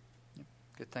somewhere. Yeah.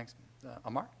 Good, thanks,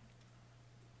 Amar.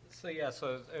 So yeah,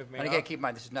 and again, keep in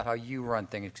mind this is not how you run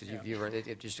things because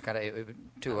it just kind of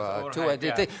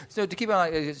so to keep in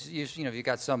mind, you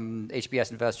got some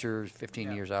HBS investors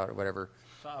 15 years out or whatever.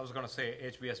 So I was going to say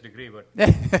HBS degree, but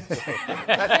that's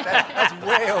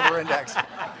way over indexed.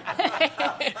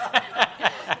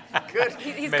 Good.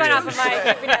 He's going off of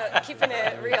my keeping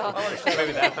it real.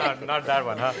 Maybe that's not that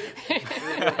one, huh?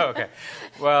 Okay.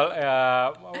 Well,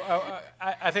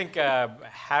 I think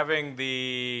having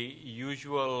the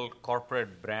usual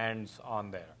corporate brands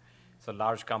on there, so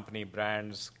large company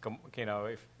brands,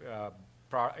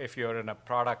 if you're in a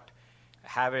product,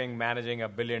 managing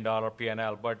 $1 billion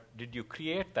P&L, but did you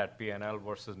create that P&L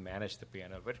versus manage the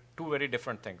P&L? Two very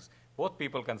different things. Both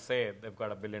people can say they've got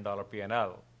 $1 billion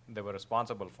P&L they were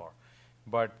responsible for,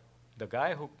 but the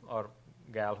guy or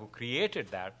gal who created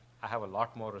that, I have a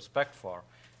lot more respect for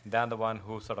than the one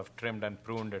who sort of trimmed and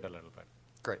pruned it a little bit.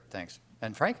 Great, thanks.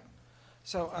 And Frank?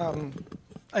 So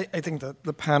I think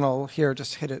the panel here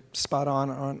just hit it spot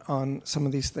on some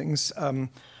of these things.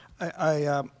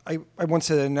 I once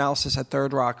did an analysis at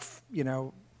Third Rock,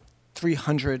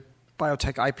 300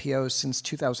 biotech IPOs since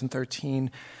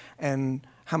 2013, and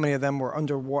how many of them were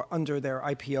under their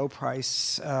IPO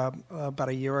price about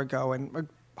a year ago, and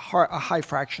a high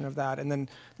fraction of that. And then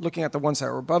looking at the ones that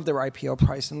were above their IPO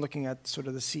price and looking at sort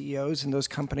of the CEOs in those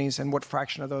companies and what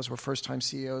fraction of those were first-time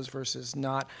CEOs versus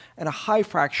not. And a high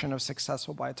fraction of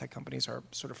successful biotech companies are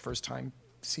sort of first-time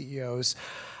CEOs.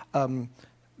 I'm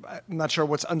not sure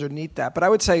what's underneath that, but I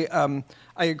would say I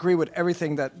agree with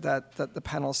everything that the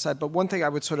panel said. But one thing I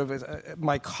would sort of,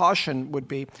 my caution would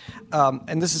be,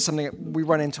 and this is something that we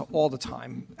run into all the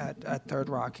time at Third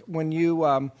Rock, when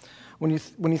you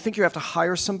think you have to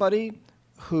hire somebody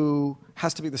who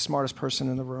has to be the smartest person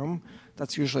in the room,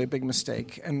 that's usually a big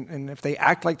mistake. And if they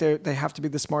act like they have to be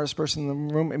the smartest person in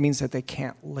the room, it means that they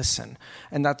can't listen.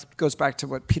 And that goes back to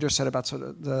what Peter said about sort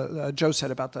of Joe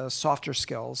said about the softer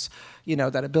skills,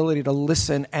 that ability to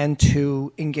listen and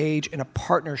to engage in a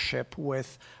partnership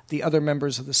with the other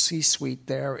members of the C-suite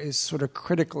there is sort of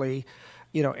critically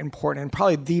important, and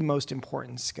probably the most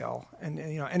important skill. And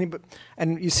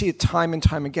and you see it time and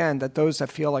time again that those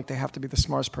that feel like they have to be the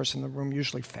smartest person in the room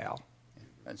usually fail.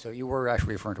 And so you were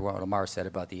actually referring to what Amar said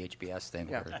about the HBS thing.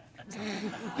 Yeah.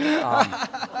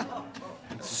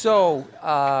 So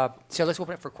let's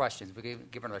open it for questions. We'll give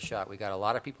it another shot. We got a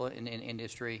lot of people in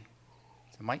industry.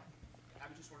 So Mike?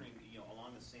 I'm just wondering,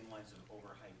 along the same lines of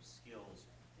overhyped skills,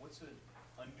 what's an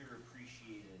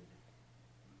underappreciated,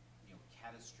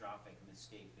 catastrophic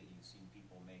mistake that you've seen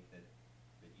people make that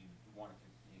you want to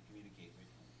communicate with?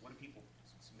 What are people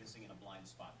missing in a blind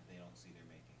spot that they don't see they're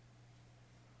making?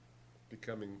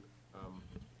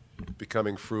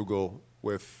 Becoming frugal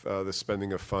with the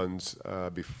spending of funds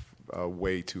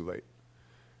way too late.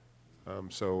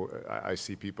 So I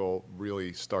see people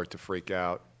really start to freak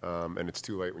out, and it's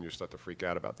too late when you start to freak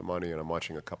out about the money, and I'm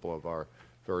watching a couple of our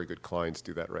very good clients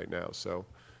do that right now. So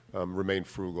remain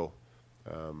frugal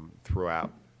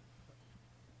throughout.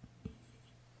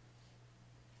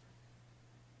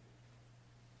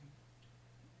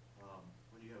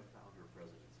 When you have founder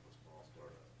presidents of a small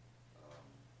startup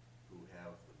who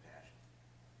have the passion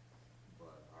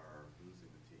but are losing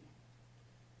the team,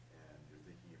 and you're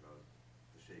thinking about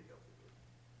the shakeup of the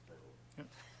title,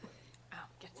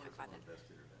 Get what to are talk about some of that. the best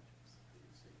interventions that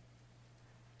you've seen?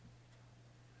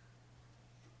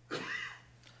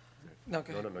 No,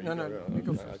 go ahead. No, you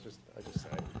go I just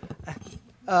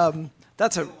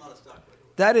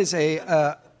say.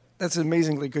 That That's an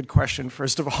amazingly good question,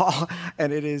 first of all,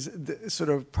 and it is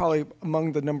sort of probably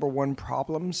among the number one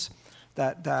problems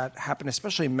that happen,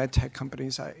 especially in med tech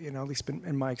companies. At least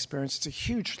in my experience, it's a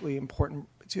hugely important.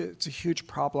 It's a huge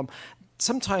problem.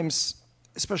 Sometimes,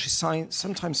 especially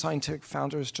sometimes scientific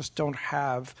founders just don't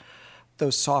have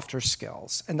those softer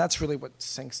skills, and that's really what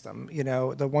sinks them.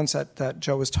 The ones that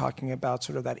Joe was talking about,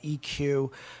 sort of that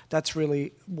EQ, that's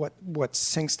really what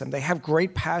sinks them. They have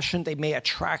great passion. They may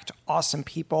attract awesome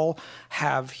people,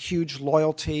 have huge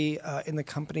loyalty in the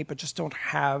company, but just don't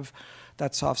have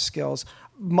that soft skills.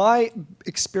 My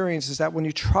experience is that when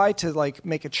you try to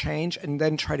make a change and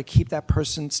then try to keep that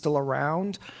person still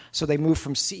around, so they move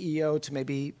from CEO to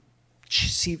maybe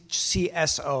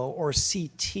CSO or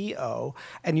CTO,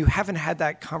 and you haven't had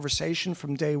that conversation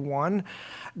from day one,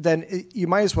 then you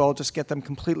might as well just get them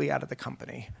completely out of the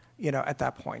company, at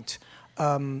that point.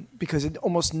 Because it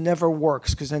almost never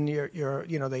works, because then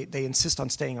they insist on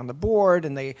staying on the board,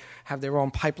 and they have their own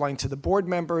pipeline to the board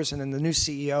members, and then the new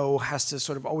CEO has to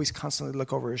sort of always constantly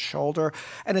look over his shoulder.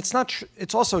 And it's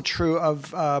also true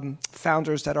of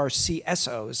founders that are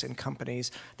CSOs in companies.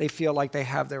 They feel like they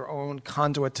have their own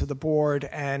conduit to the board,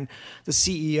 and the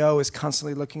CEO is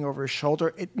constantly looking over his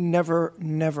shoulder. It never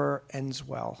ends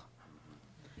well.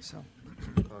 So.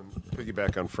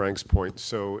 Piggyback on Frank's point.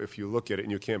 So if you look at it,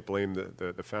 and you can't blame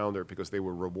the founder, because they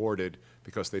were rewarded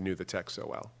because they knew the tech so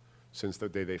well since the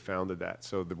day they founded that.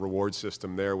 So the reward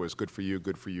system there was good for you,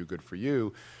 good for you, good for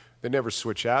you. They never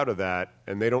switch out of that,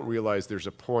 and they don't realize there's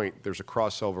a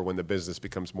crossover when the business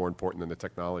becomes more important than the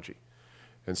technology.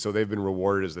 And so they've been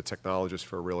rewarded as the technologists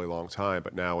for a really long time,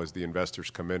 but now as the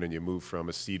investors come in and you move from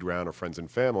a seed round of friends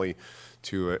and family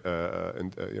to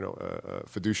a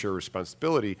fiduciary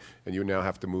responsibility, and you now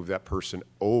have to move that person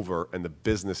over, and the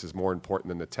business is more important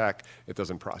than the tech, it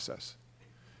doesn't process.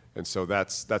 And so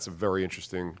that's a very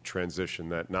interesting transition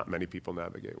that not many people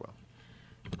navigate well.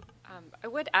 I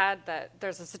would add that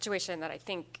there's a situation that I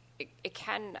think it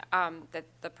can, that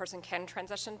the person can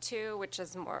transition to, which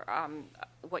is more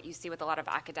what you see with a lot of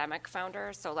academic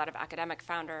founders. So a lot of academic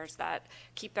founders that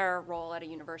keep their role at a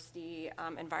university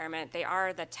environment, they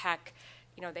are the tech,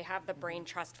 they have the brain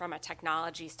trust from a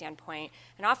technology standpoint,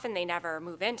 and often they never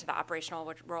move into the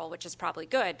operational role, which is probably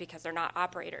good, because they're not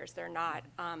operators, they're not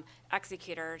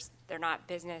executors, they're not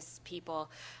business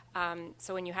people.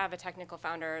 So when you have a technical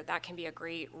founder, that can be a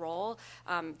great role,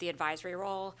 the advisory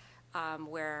role,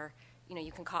 where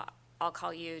you can call, I'll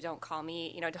call you, don't call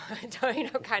me,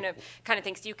 kind of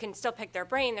things. So you can still pick their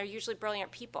brain. They're usually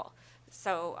brilliant people,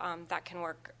 so that can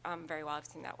work very well. I've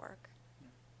seen that work.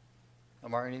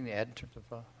 Amar, anything to add in terms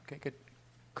of? Okay, good.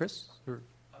 Chris? Or?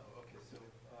 Okay. So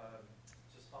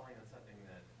just following on something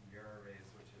that Mira raised,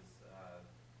 which is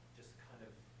just kind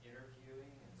of interviewing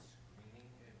and screening.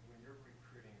 When you're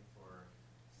recruiting for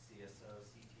CSO,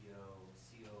 CTO,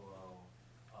 COO,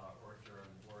 or if you're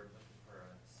on board looking for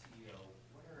a CEO,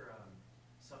 what are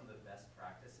some of the best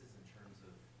practices in terms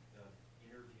of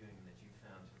interviewing that you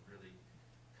found to really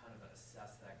kind of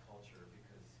assess that culture?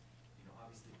 Because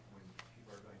obviously when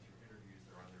people are going through interviews,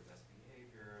 they're on their best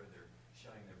behavior, they're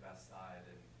showing their best side,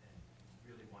 and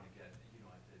you really want to get at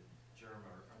the germ,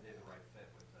 are they the right fit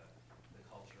with the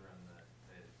culture and the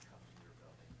company you're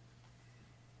building?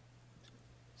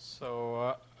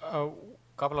 So a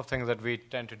couple of things that we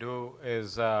tend to do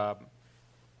is,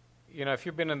 if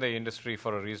you've been in the industry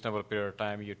for a reasonable period of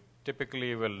time, you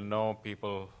typically will know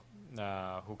people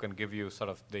who can give you sort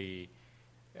of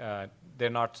they're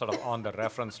not sort of on the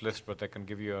reference list, but they can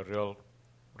give you a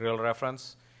real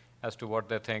reference as to what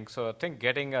they think. So I think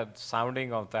getting a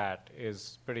sounding of that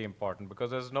is pretty important, because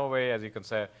there's no way, as you can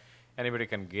say, anybody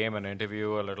can game an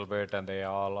interview a little bit and they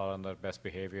all are on their best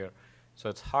behavior. So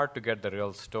it's hard to get the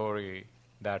real story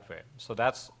that way. So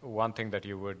that's one thing that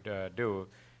you would do.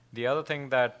 The other thing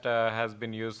that has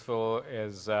been useful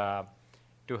is to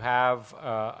have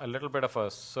a little bit of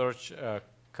a search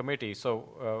committee.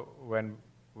 So when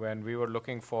we were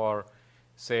looking for,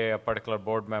 say, a particular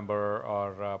board member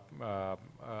or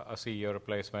a CEO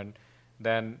replacement,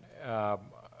 then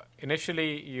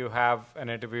initially you have an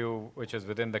interview which is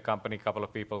within the company, a couple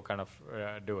of people kind of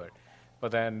do it.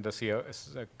 But then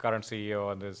the current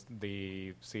CEO and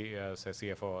the say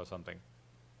CFO or something.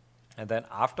 And then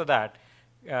after that,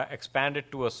 expand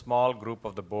it to a small group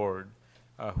of the board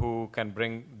who can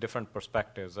bring different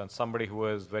perspectives, and somebody who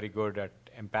is very good at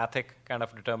empathic kind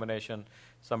of determination,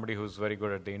 somebody who's very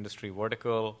good at the industry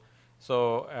vertical,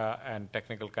 so and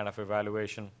technical kind of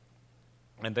evaluation,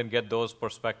 and then get those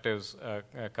perspectives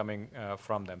coming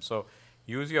from them. So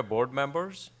use your board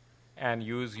members and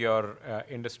use your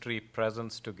industry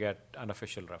presence to get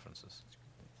unofficial references.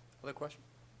 Other question?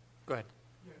 Go ahead.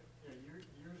 Yeah.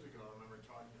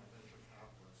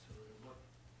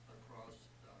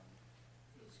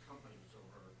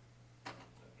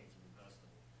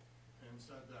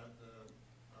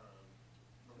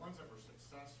 ones that were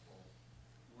successful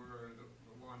were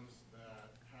the ones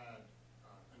that had,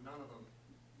 and none of them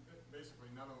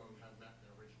had met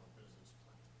their original business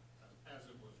plan as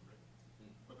it was written.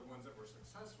 But the ones that were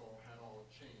successful had all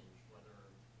changed, whether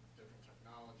different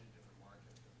technology, different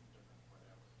market, different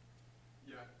whatever.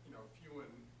 Yet,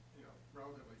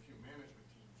 relatively few management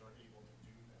teams are able to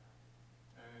do that.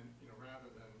 And,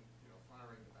 rather than,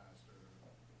 firing the bastard,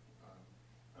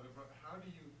 how do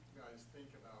you guys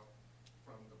think about,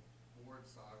 from the board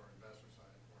side or investor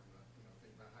side, or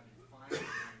think about how do you find a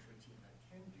management team that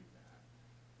can do that?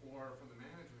 Or from the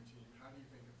management team, how do you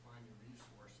think of finding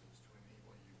resources to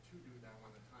enable you to do that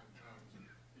when the time comes?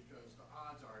 Because the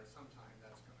odds are at some time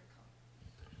that's going to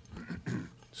come.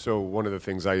 So one of the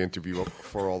things I interview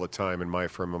for all the time in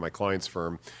my firm and my client's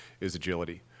firm is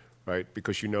agility, right?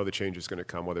 Because the change is going to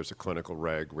come, whether it's a clinical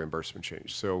reimbursement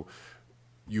change. So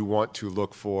you want to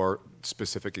look for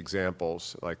specific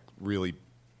examples, like really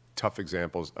tough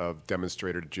examples of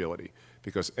demonstrated agility.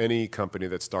 Because any company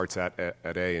that starts at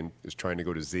A and is trying to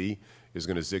go to Z is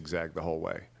going to zigzag the whole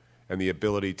way. And the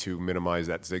ability to minimize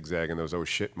that zigzag and those oh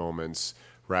shit moments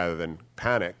rather than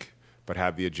panic, but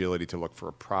have the agility to look for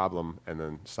a problem and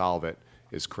then solve it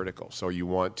is critical. So you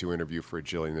want to interview for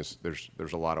agility, and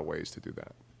there's a lot of ways to do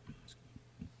that.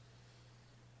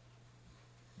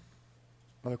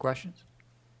 Other questions?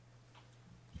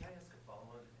 Can I ask a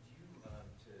follow-on? Do you,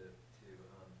 to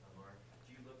Amar, do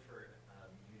you look for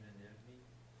unanimity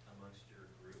amongst your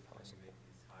group when you make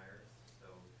these hires? So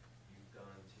you've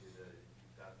gotten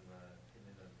the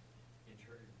opinion of the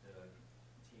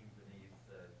team beneath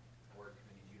the board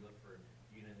committee. Do you look for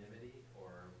unanimity,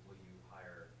 or will you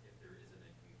hire if there isn't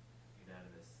a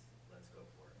unanimous let's go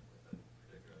for it with a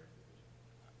particular individual?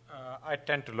 I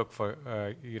tend to look for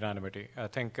unanimity. I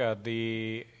think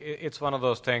it's one of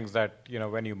those things that,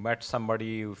 when you met somebody,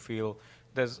 you feel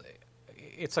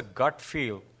it's a gut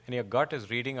feel, and your gut is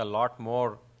reading a lot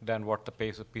more than what the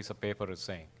piece of paper is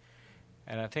saying.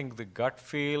 And I think the gut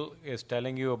feel is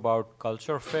telling you about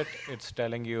culture fit, it's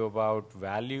telling you about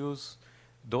values.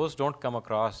 Those don't come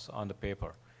across on the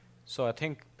paper. So I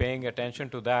think paying attention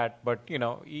to that, but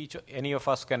any of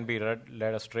us can be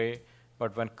led astray.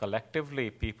 But when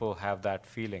collectively people have that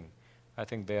feeling, I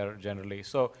think they are generally.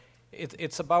 So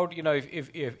it's about, if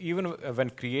even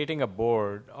when creating a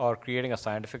board or creating a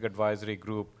scientific advisory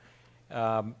group,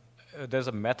 there's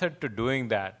a method to doing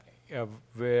that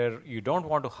where you don't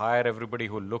want to hire everybody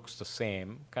who looks the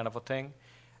same kind of a thing.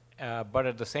 But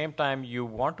at the same time, you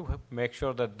want to make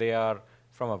sure that they are,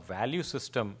 from a value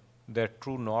system, their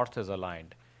true north is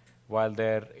aligned, while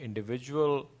their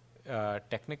individual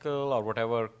technical or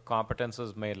whatever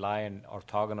competences may lie in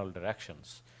orthogonal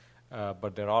directions,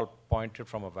 but they're all pointed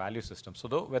from a value system. So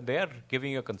when they are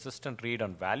giving you a consistent read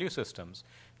on value systems,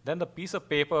 then the piece of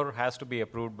paper has to be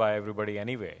approved by everybody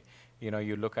anyway.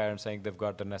 You look at it and saying they've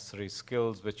got the necessary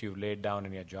skills which you've laid down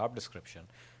in your job description.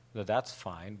 So that's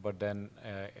fine, but then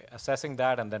assessing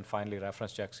that and then finally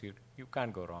reference checks, you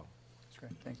can't go wrong. That's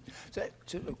great, thanks.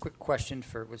 So a quick question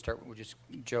we'll start with just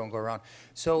Joe and go around.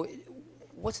 So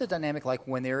what's the dynamic like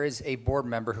when there is a board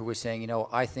member who is saying,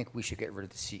 I think we should get rid of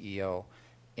the CEO,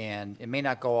 and it may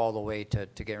not go all the way to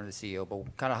get rid of the CEO,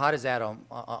 but kind of how does that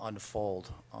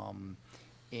unfold?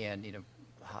 And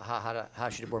how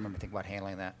should a board member think about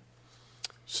handling that?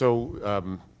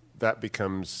 So that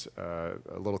becomes a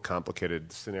little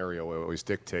complicated scenario. It always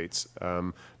dictates.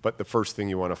 But the first thing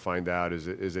you want to find out is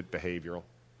it behavioral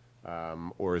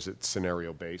or is it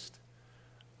scenario based?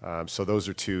 So those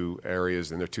are two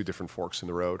areas, and they're two different forks in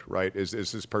the road, right? Is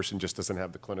this person just doesn't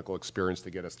have the clinical experience to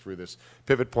get us through this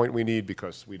pivot point we need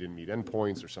because we didn't meet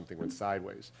endpoints or something went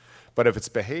sideways? But if it's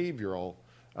behavioral,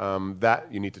 that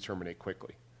you need to terminate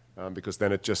quickly because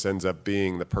then it just ends up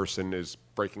being the person is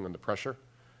breaking under pressure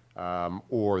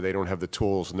or they don't have the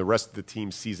tools, and the rest of the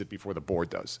team sees it before the board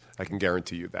does. I can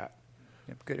guarantee you that.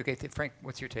 Yep, good. Okay, Frank,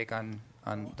 what's your take on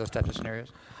those types of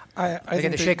scenarios? I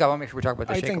think the shake-up, I want to make sure we talk about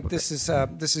the I shake-up.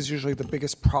 think this is usually the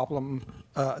biggest problem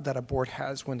that a board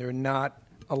has when they're not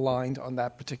aligned on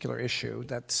that particular issue,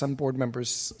 that some board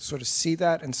members sort of see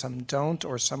that and some don't,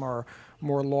 or some are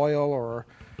more loyal, or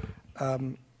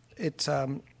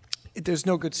there's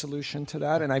no good solution to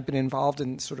that. And I've been involved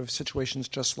in sort of situations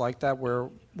just like that where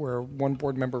one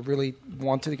board member really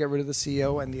wanted to get rid of the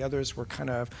CEO and the others were kind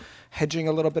of hedging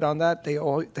a little bit on that. They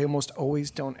almost always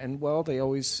don't end well. They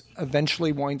always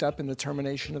eventually wind up in the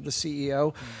termination of the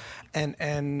CEO. And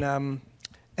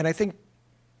I think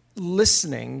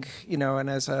listening, and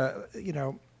as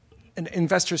and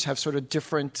investors have sort of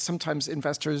different, sometimes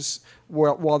investors,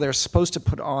 while they're supposed to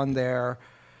put on their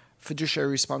fiduciary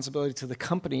responsibility to the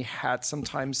company hat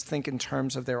sometimes think in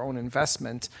terms of their own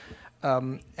investment,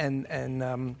 and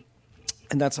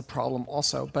that's a problem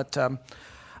also. But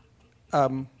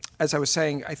as I was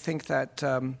saying, I think that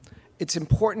it's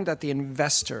important that the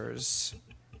investors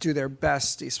do their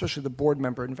best, especially the board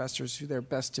member investors, do their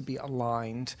best to be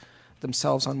aligned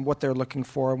themselves on what they're looking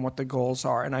for and what the goals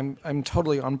are. And I'm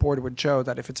totally on board with Joe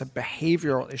that if it's a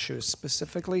behavioral issue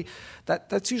specifically,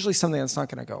 that's usually something that's not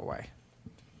going to go away.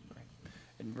 Great.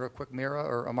 And real quick, Mira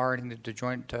or Amar, anything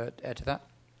to add to that?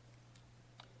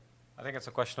 I think it's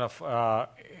a question of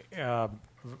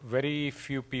very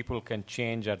few people can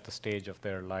change at the stage of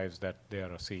their lives that they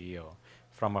are a CEO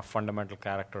from a fundamental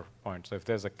character point. So if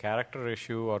there's a character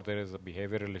issue or there is a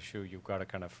behavioral issue, you've got to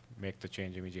kind of make the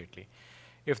change immediately.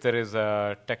 If there is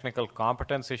a technical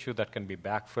competence issue that can be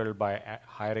backfilled by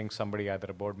hiring somebody, either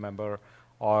a board member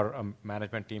or a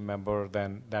management team member,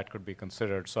 then that could be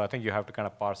considered. So I think you have to kind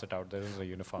of parse it out. There is a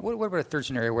uniform. What about a third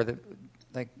scenario where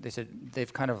like they said,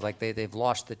 they've kind of like they've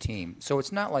lost the team. So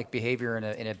it's not like behavior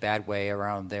in a bad way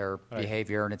around their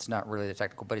behavior, and it's not really the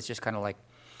technical, but it's just kind of like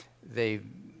they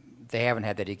haven't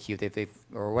had that EQ.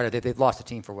 They've lost the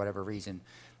team for whatever reason.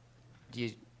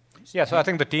 Yeah, so I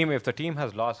think if the team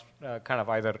has lost kind of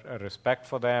either a respect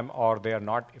for them or they are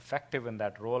not effective in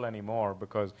that role anymore,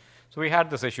 because so we had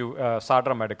this issue,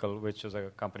 Sadra Medical, which is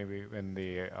a company in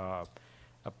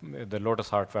the Lotus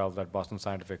Heart Valve that Boston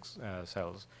Scientific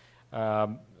sells.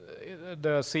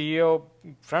 The CEO,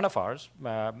 friend of ours,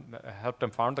 helped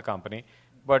him found the company,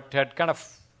 but had kind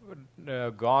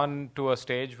of gone to a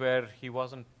stage where he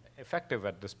wasn't effective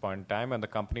at this point in time, and the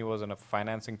company was in a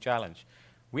financing challenge.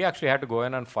 We actually had to go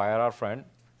in and fire our friend,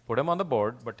 put him on the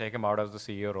board, but take him out as the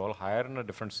CEO role, hire in a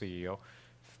different CEO,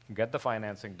 get the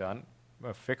financing done,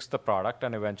 fix the product,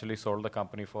 and eventually sold the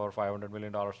company for $500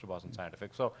 million to Boston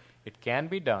Scientific. So it can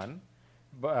be done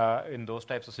in those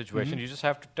types of situations. You just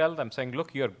have to tell them, saying,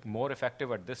 look, you're more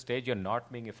effective at this stage. You're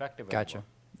not being effective Gotcha. anymore.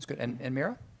 That's good. And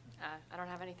Mira? I don't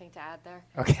have anything to add there.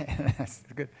 Okay, that's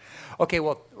good. Okay,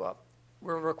 well,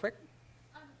 real quick.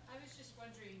 I was just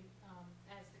wondering,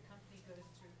 as the company goes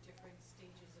through different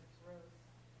stages of growth,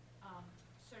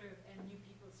 and new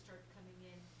people start coming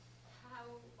in,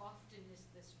 how often is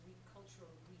this cultural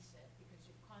reset? Because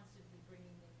you're constantly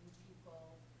bringing in new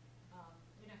people.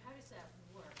 How does that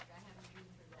work? I haven't been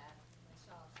through that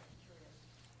myself, so I'm curious.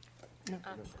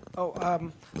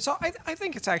 So I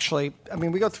think it's actually,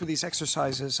 we go through these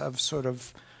exercises of sort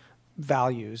of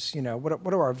values,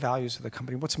 what are our values of the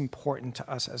company? What's important to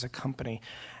us as a company?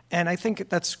 And I think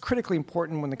that's critically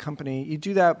important you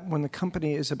do that when the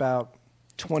company is about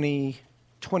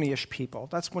 20-ish people.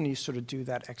 That's when you sort of do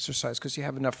that exercise because you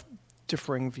have enough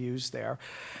differing views there.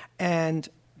 And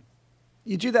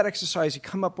you do that exercise, you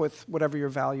come up with whatever your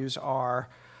values are.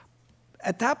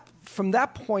 From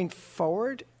that point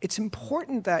forward, it's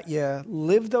important that you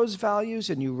live those values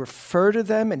and you refer to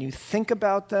them and you think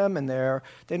about them, and they're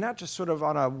not just sort of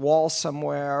on a wall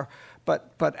somewhere,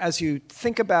 but as you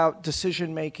think about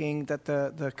decision making, that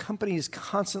the company is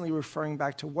constantly referring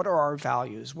back to what are our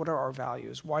values? What are our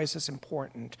values? Why is this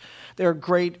important? There are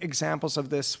great examples of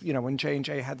this. When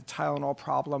J&J had the Tylenol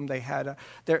problem, they had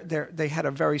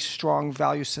a very strong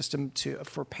value system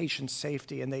for patient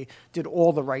safety, and they did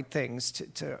all the right things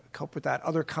to cope with that.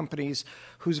 Other companies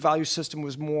whose value system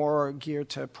was more geared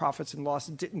to profits and loss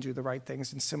didn't do the right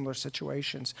things in similar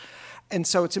situations. And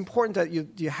so it's important that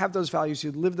you have those values,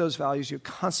 you live those values, you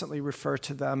constantly refer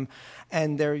to them,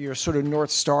 and they're your sort of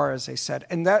North Star, as they said.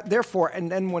 And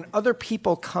then when other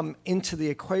people come into the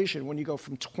equation, when you go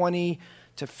from 20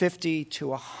 to 50 to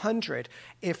 100,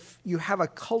 if you have a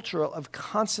culture of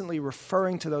constantly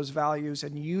referring to those values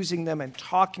and using them and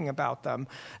talking about them,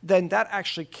 then that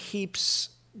actually keeps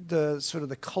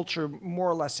the culture more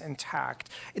or less intact.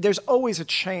 There's always a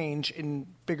change in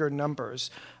bigger numbers,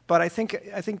 but I think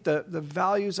the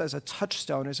values as a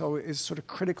touchstone is sort of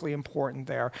critically important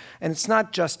there. And it's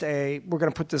not just we're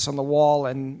going to put this on the wall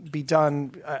and be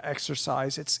done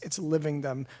exercise. It's living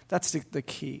them. That's the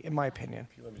key, in my opinion.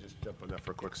 Let me just jump on that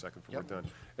for a quick second before we're done.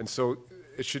 And so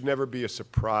it should never be a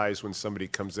surprise when somebody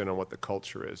comes in on what the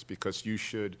culture is, because you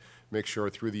should make sure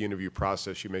through the interview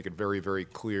process you make it very, very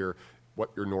clear what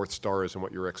your North Star is and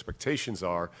what your expectations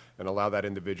are, and allow that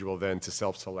individual then to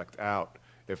self-select out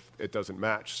if it doesn't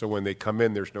match. So when they come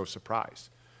in, there's no surprise.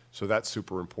 So that's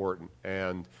super important.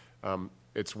 And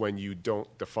it's when you don't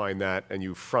define that and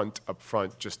you front up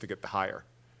front just to get the hire.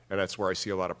 And that's where I see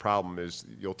a lot of problem is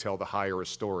you'll tell the hire a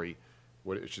story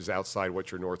which is outside what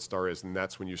your North Star is, and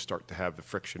that's when you start to have the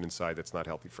friction inside that's not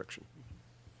healthy friction.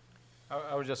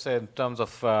 I would just say in terms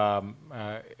of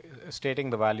stating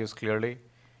the values clearly,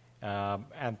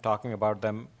 and talking about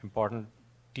them important.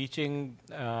 Teaching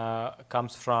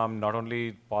comes from not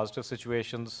only positive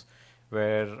situations,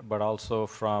 but also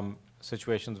from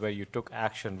situations where you took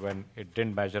action when it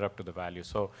didn't measure up to the value.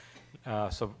 So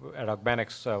at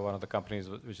Augmenix, one of the companies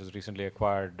which was recently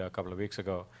acquired a couple of weeks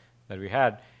ago that we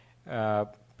had,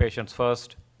 patients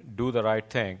first, do the right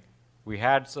thing. We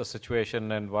had a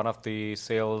situation, and one of the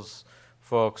sales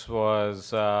folks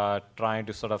was trying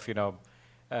to sort of,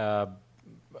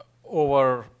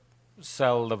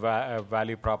 oversell the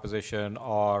value proposition,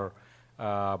 or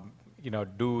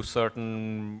do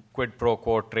certain quid pro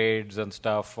quo trades and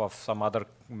stuff of some other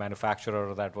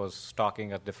manufacturer that was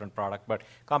stocking a different product. But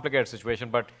complicated situation,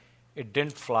 but it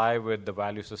didn't fly with the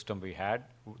value system we had.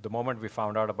 The moment we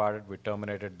found out about it, we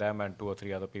terminated them, and 2 or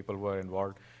 3 other people were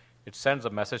involved. It sends a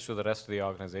message to the rest of the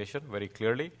organization very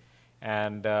clearly,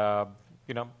 and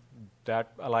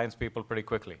that aligns people pretty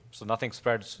quickly. So nothing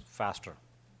spreads faster.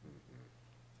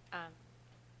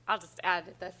 I'll just add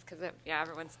this because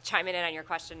everyone's chiming in on your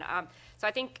question. So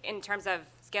I think in terms of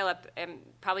scale up,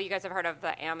 probably you guys have heard of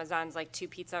the Amazon's 2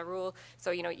 pizza rule.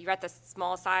 So you're at the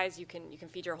small size, you can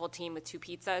feed your whole team with 2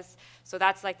 pizzas. So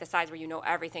that's the size where you know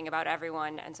everything about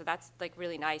everyone, and so that's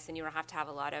really nice, and you don't have to have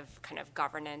a lot of kind of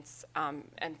governance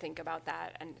and think about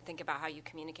that and think about how you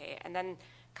communicate. And then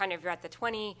kind of you're at the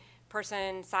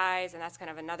 20-person size, and that's kind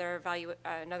of another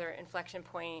another inflection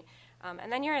point.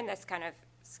 And then you're in this kind of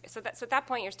so at that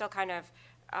point you're still kind of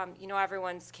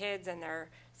everyone's kids and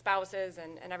their spouses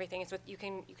and everything. So you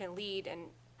can lead and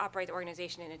operate the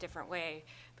organization in a different way.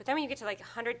 But then when you get to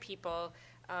 100 people,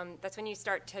 that's when you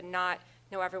start to not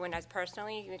know everyone as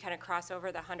personally. You kind of cross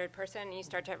over the 100-person, and you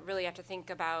start to really have to think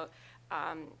about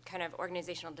kind of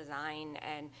organizational design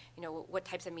and what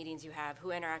types of meetings you have, who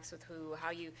interacts with who, how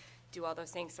you do all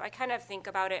those things. So I kind of think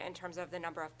about it in terms of the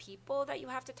number of people that you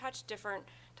have to touch, different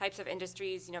types of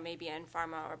industries, maybe in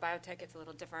pharma or biotech it's a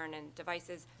little different, in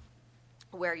devices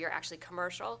where you're actually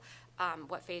commercial,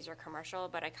 what phase you're commercial.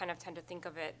 But I kind of tend to think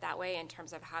of it that way in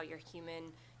terms of how your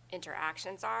human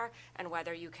interactions are, and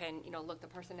whether you can look the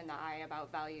person in the eye about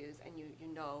values and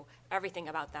you know everything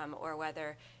about them, or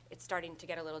whether it's starting to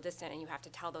get a little distant and you have to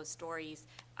tell those stories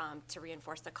to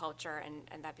reinforce the culture,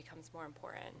 and that becomes more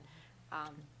important.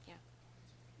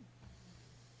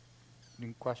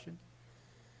 Any question?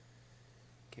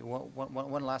 Okay,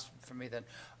 one last from me then.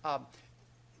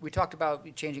 We talked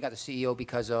about changing out the CEO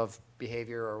because of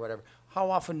behavior or whatever.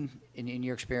 How often, in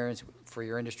your experience for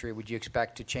your industry, would you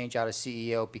expect to change out a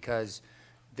CEO because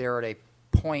they're at a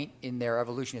point in their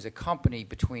evolution as a company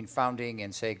between founding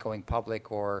and, say, going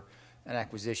public, or an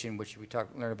acquisition, which we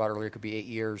learned about earlier, could be 8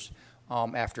 years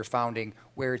after founding,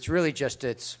 where it's really just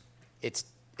it's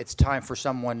time for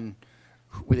someone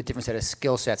with a different set of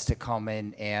skill sets to come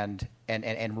in and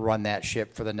run that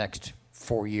ship for the next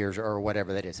 4 years or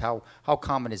whatever that is. How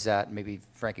common is that? Maybe,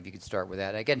 Frank, if you could start with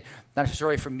that. Again, not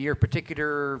necessarily from your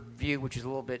particular view, which is a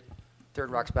little bit Third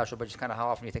Rock special, but just kind of how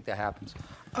often do you think that happens?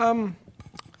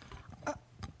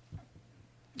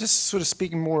 Just sort of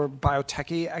speaking more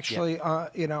biotechy, actually,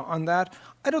 on that.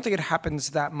 I don't think it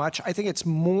happens that much. I think it's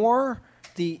more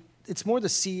the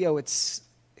CEO. It's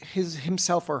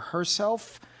himself or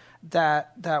herself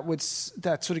that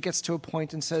sort of gets to a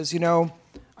point and says,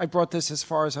 I brought this as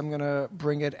far as I'm going to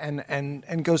bring it,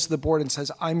 and goes to the board and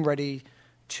says, I'm ready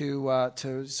to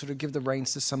sort of give the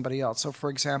reins to somebody else. So, for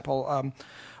example,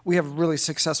 we have a really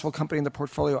successful company in the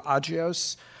portfolio,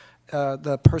 Agios.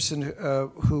 The person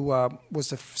who was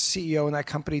the CEO in that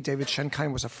company, David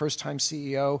Schenkein, was a first-time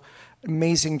CEO.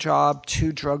 Amazing job,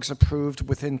 2 drugs approved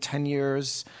within 10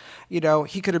 years. He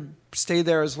could have stayed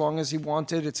there as long as he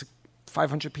wanted. It's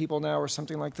 500 people now or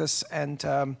something like this. And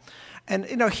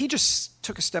he just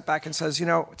took a step back and says,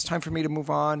 it's time for me to move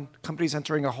on. Company's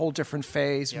entering a whole different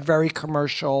phase, very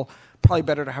commercial. Probably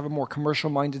better to have a more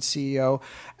commercial-minded CEO.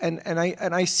 And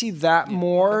I see that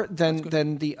more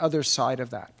than the other side of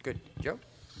that. Good. Joe?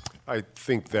 I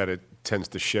think that it tends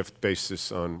to shift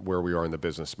basis on where we are in the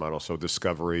business model. So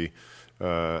discovery,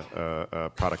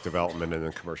 product development, and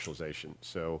then commercialization.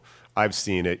 So I've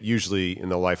seen it usually in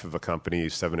the life of a company,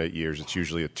 7 to 8 years. It's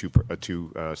usually a two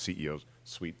CEO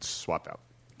suite swap out.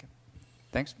 Okay.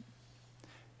 Thanks.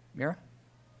 Mira?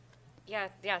 Yeah,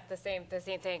 the same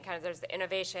thing. Kind of, there's the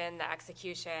innovation, the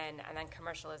execution, and then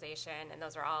commercialization, and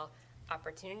those are all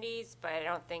opportunities. But I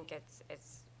don't think it's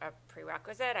a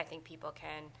prerequisite. I think people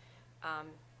can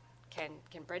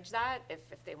bridge that if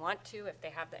they want to, if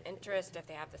they have the interest, if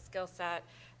they have the skill set.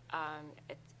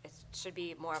 It should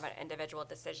be more of an individual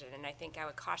decision. And I think I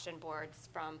would caution boards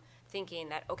from thinking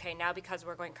that, okay, now because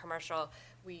we're going commercial,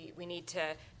 we need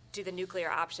to do the nuclear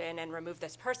option and remove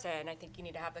this person. I think you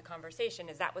need to have the conversation.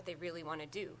 Is that what they really want to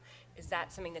do? Is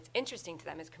that something that's interesting to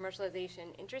them? Is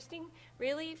commercialization interesting,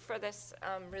 really, for this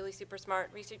really super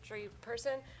smart researchery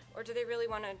person? Or do they really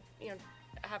want to,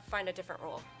 find a different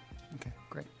role? Okay,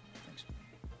 great. Thanks.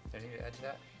 Anything to add to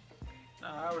that?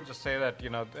 I would just say that,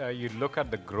 you look at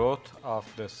the growth of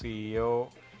the CEO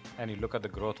and you look at the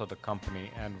growth of the company,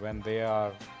 and when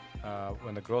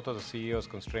when the growth of the CEO is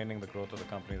constraining the growth of the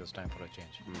company, there's time for a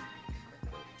change.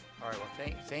 All right, well,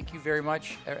 thank you very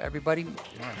much, everybody.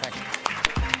 All right, thanks.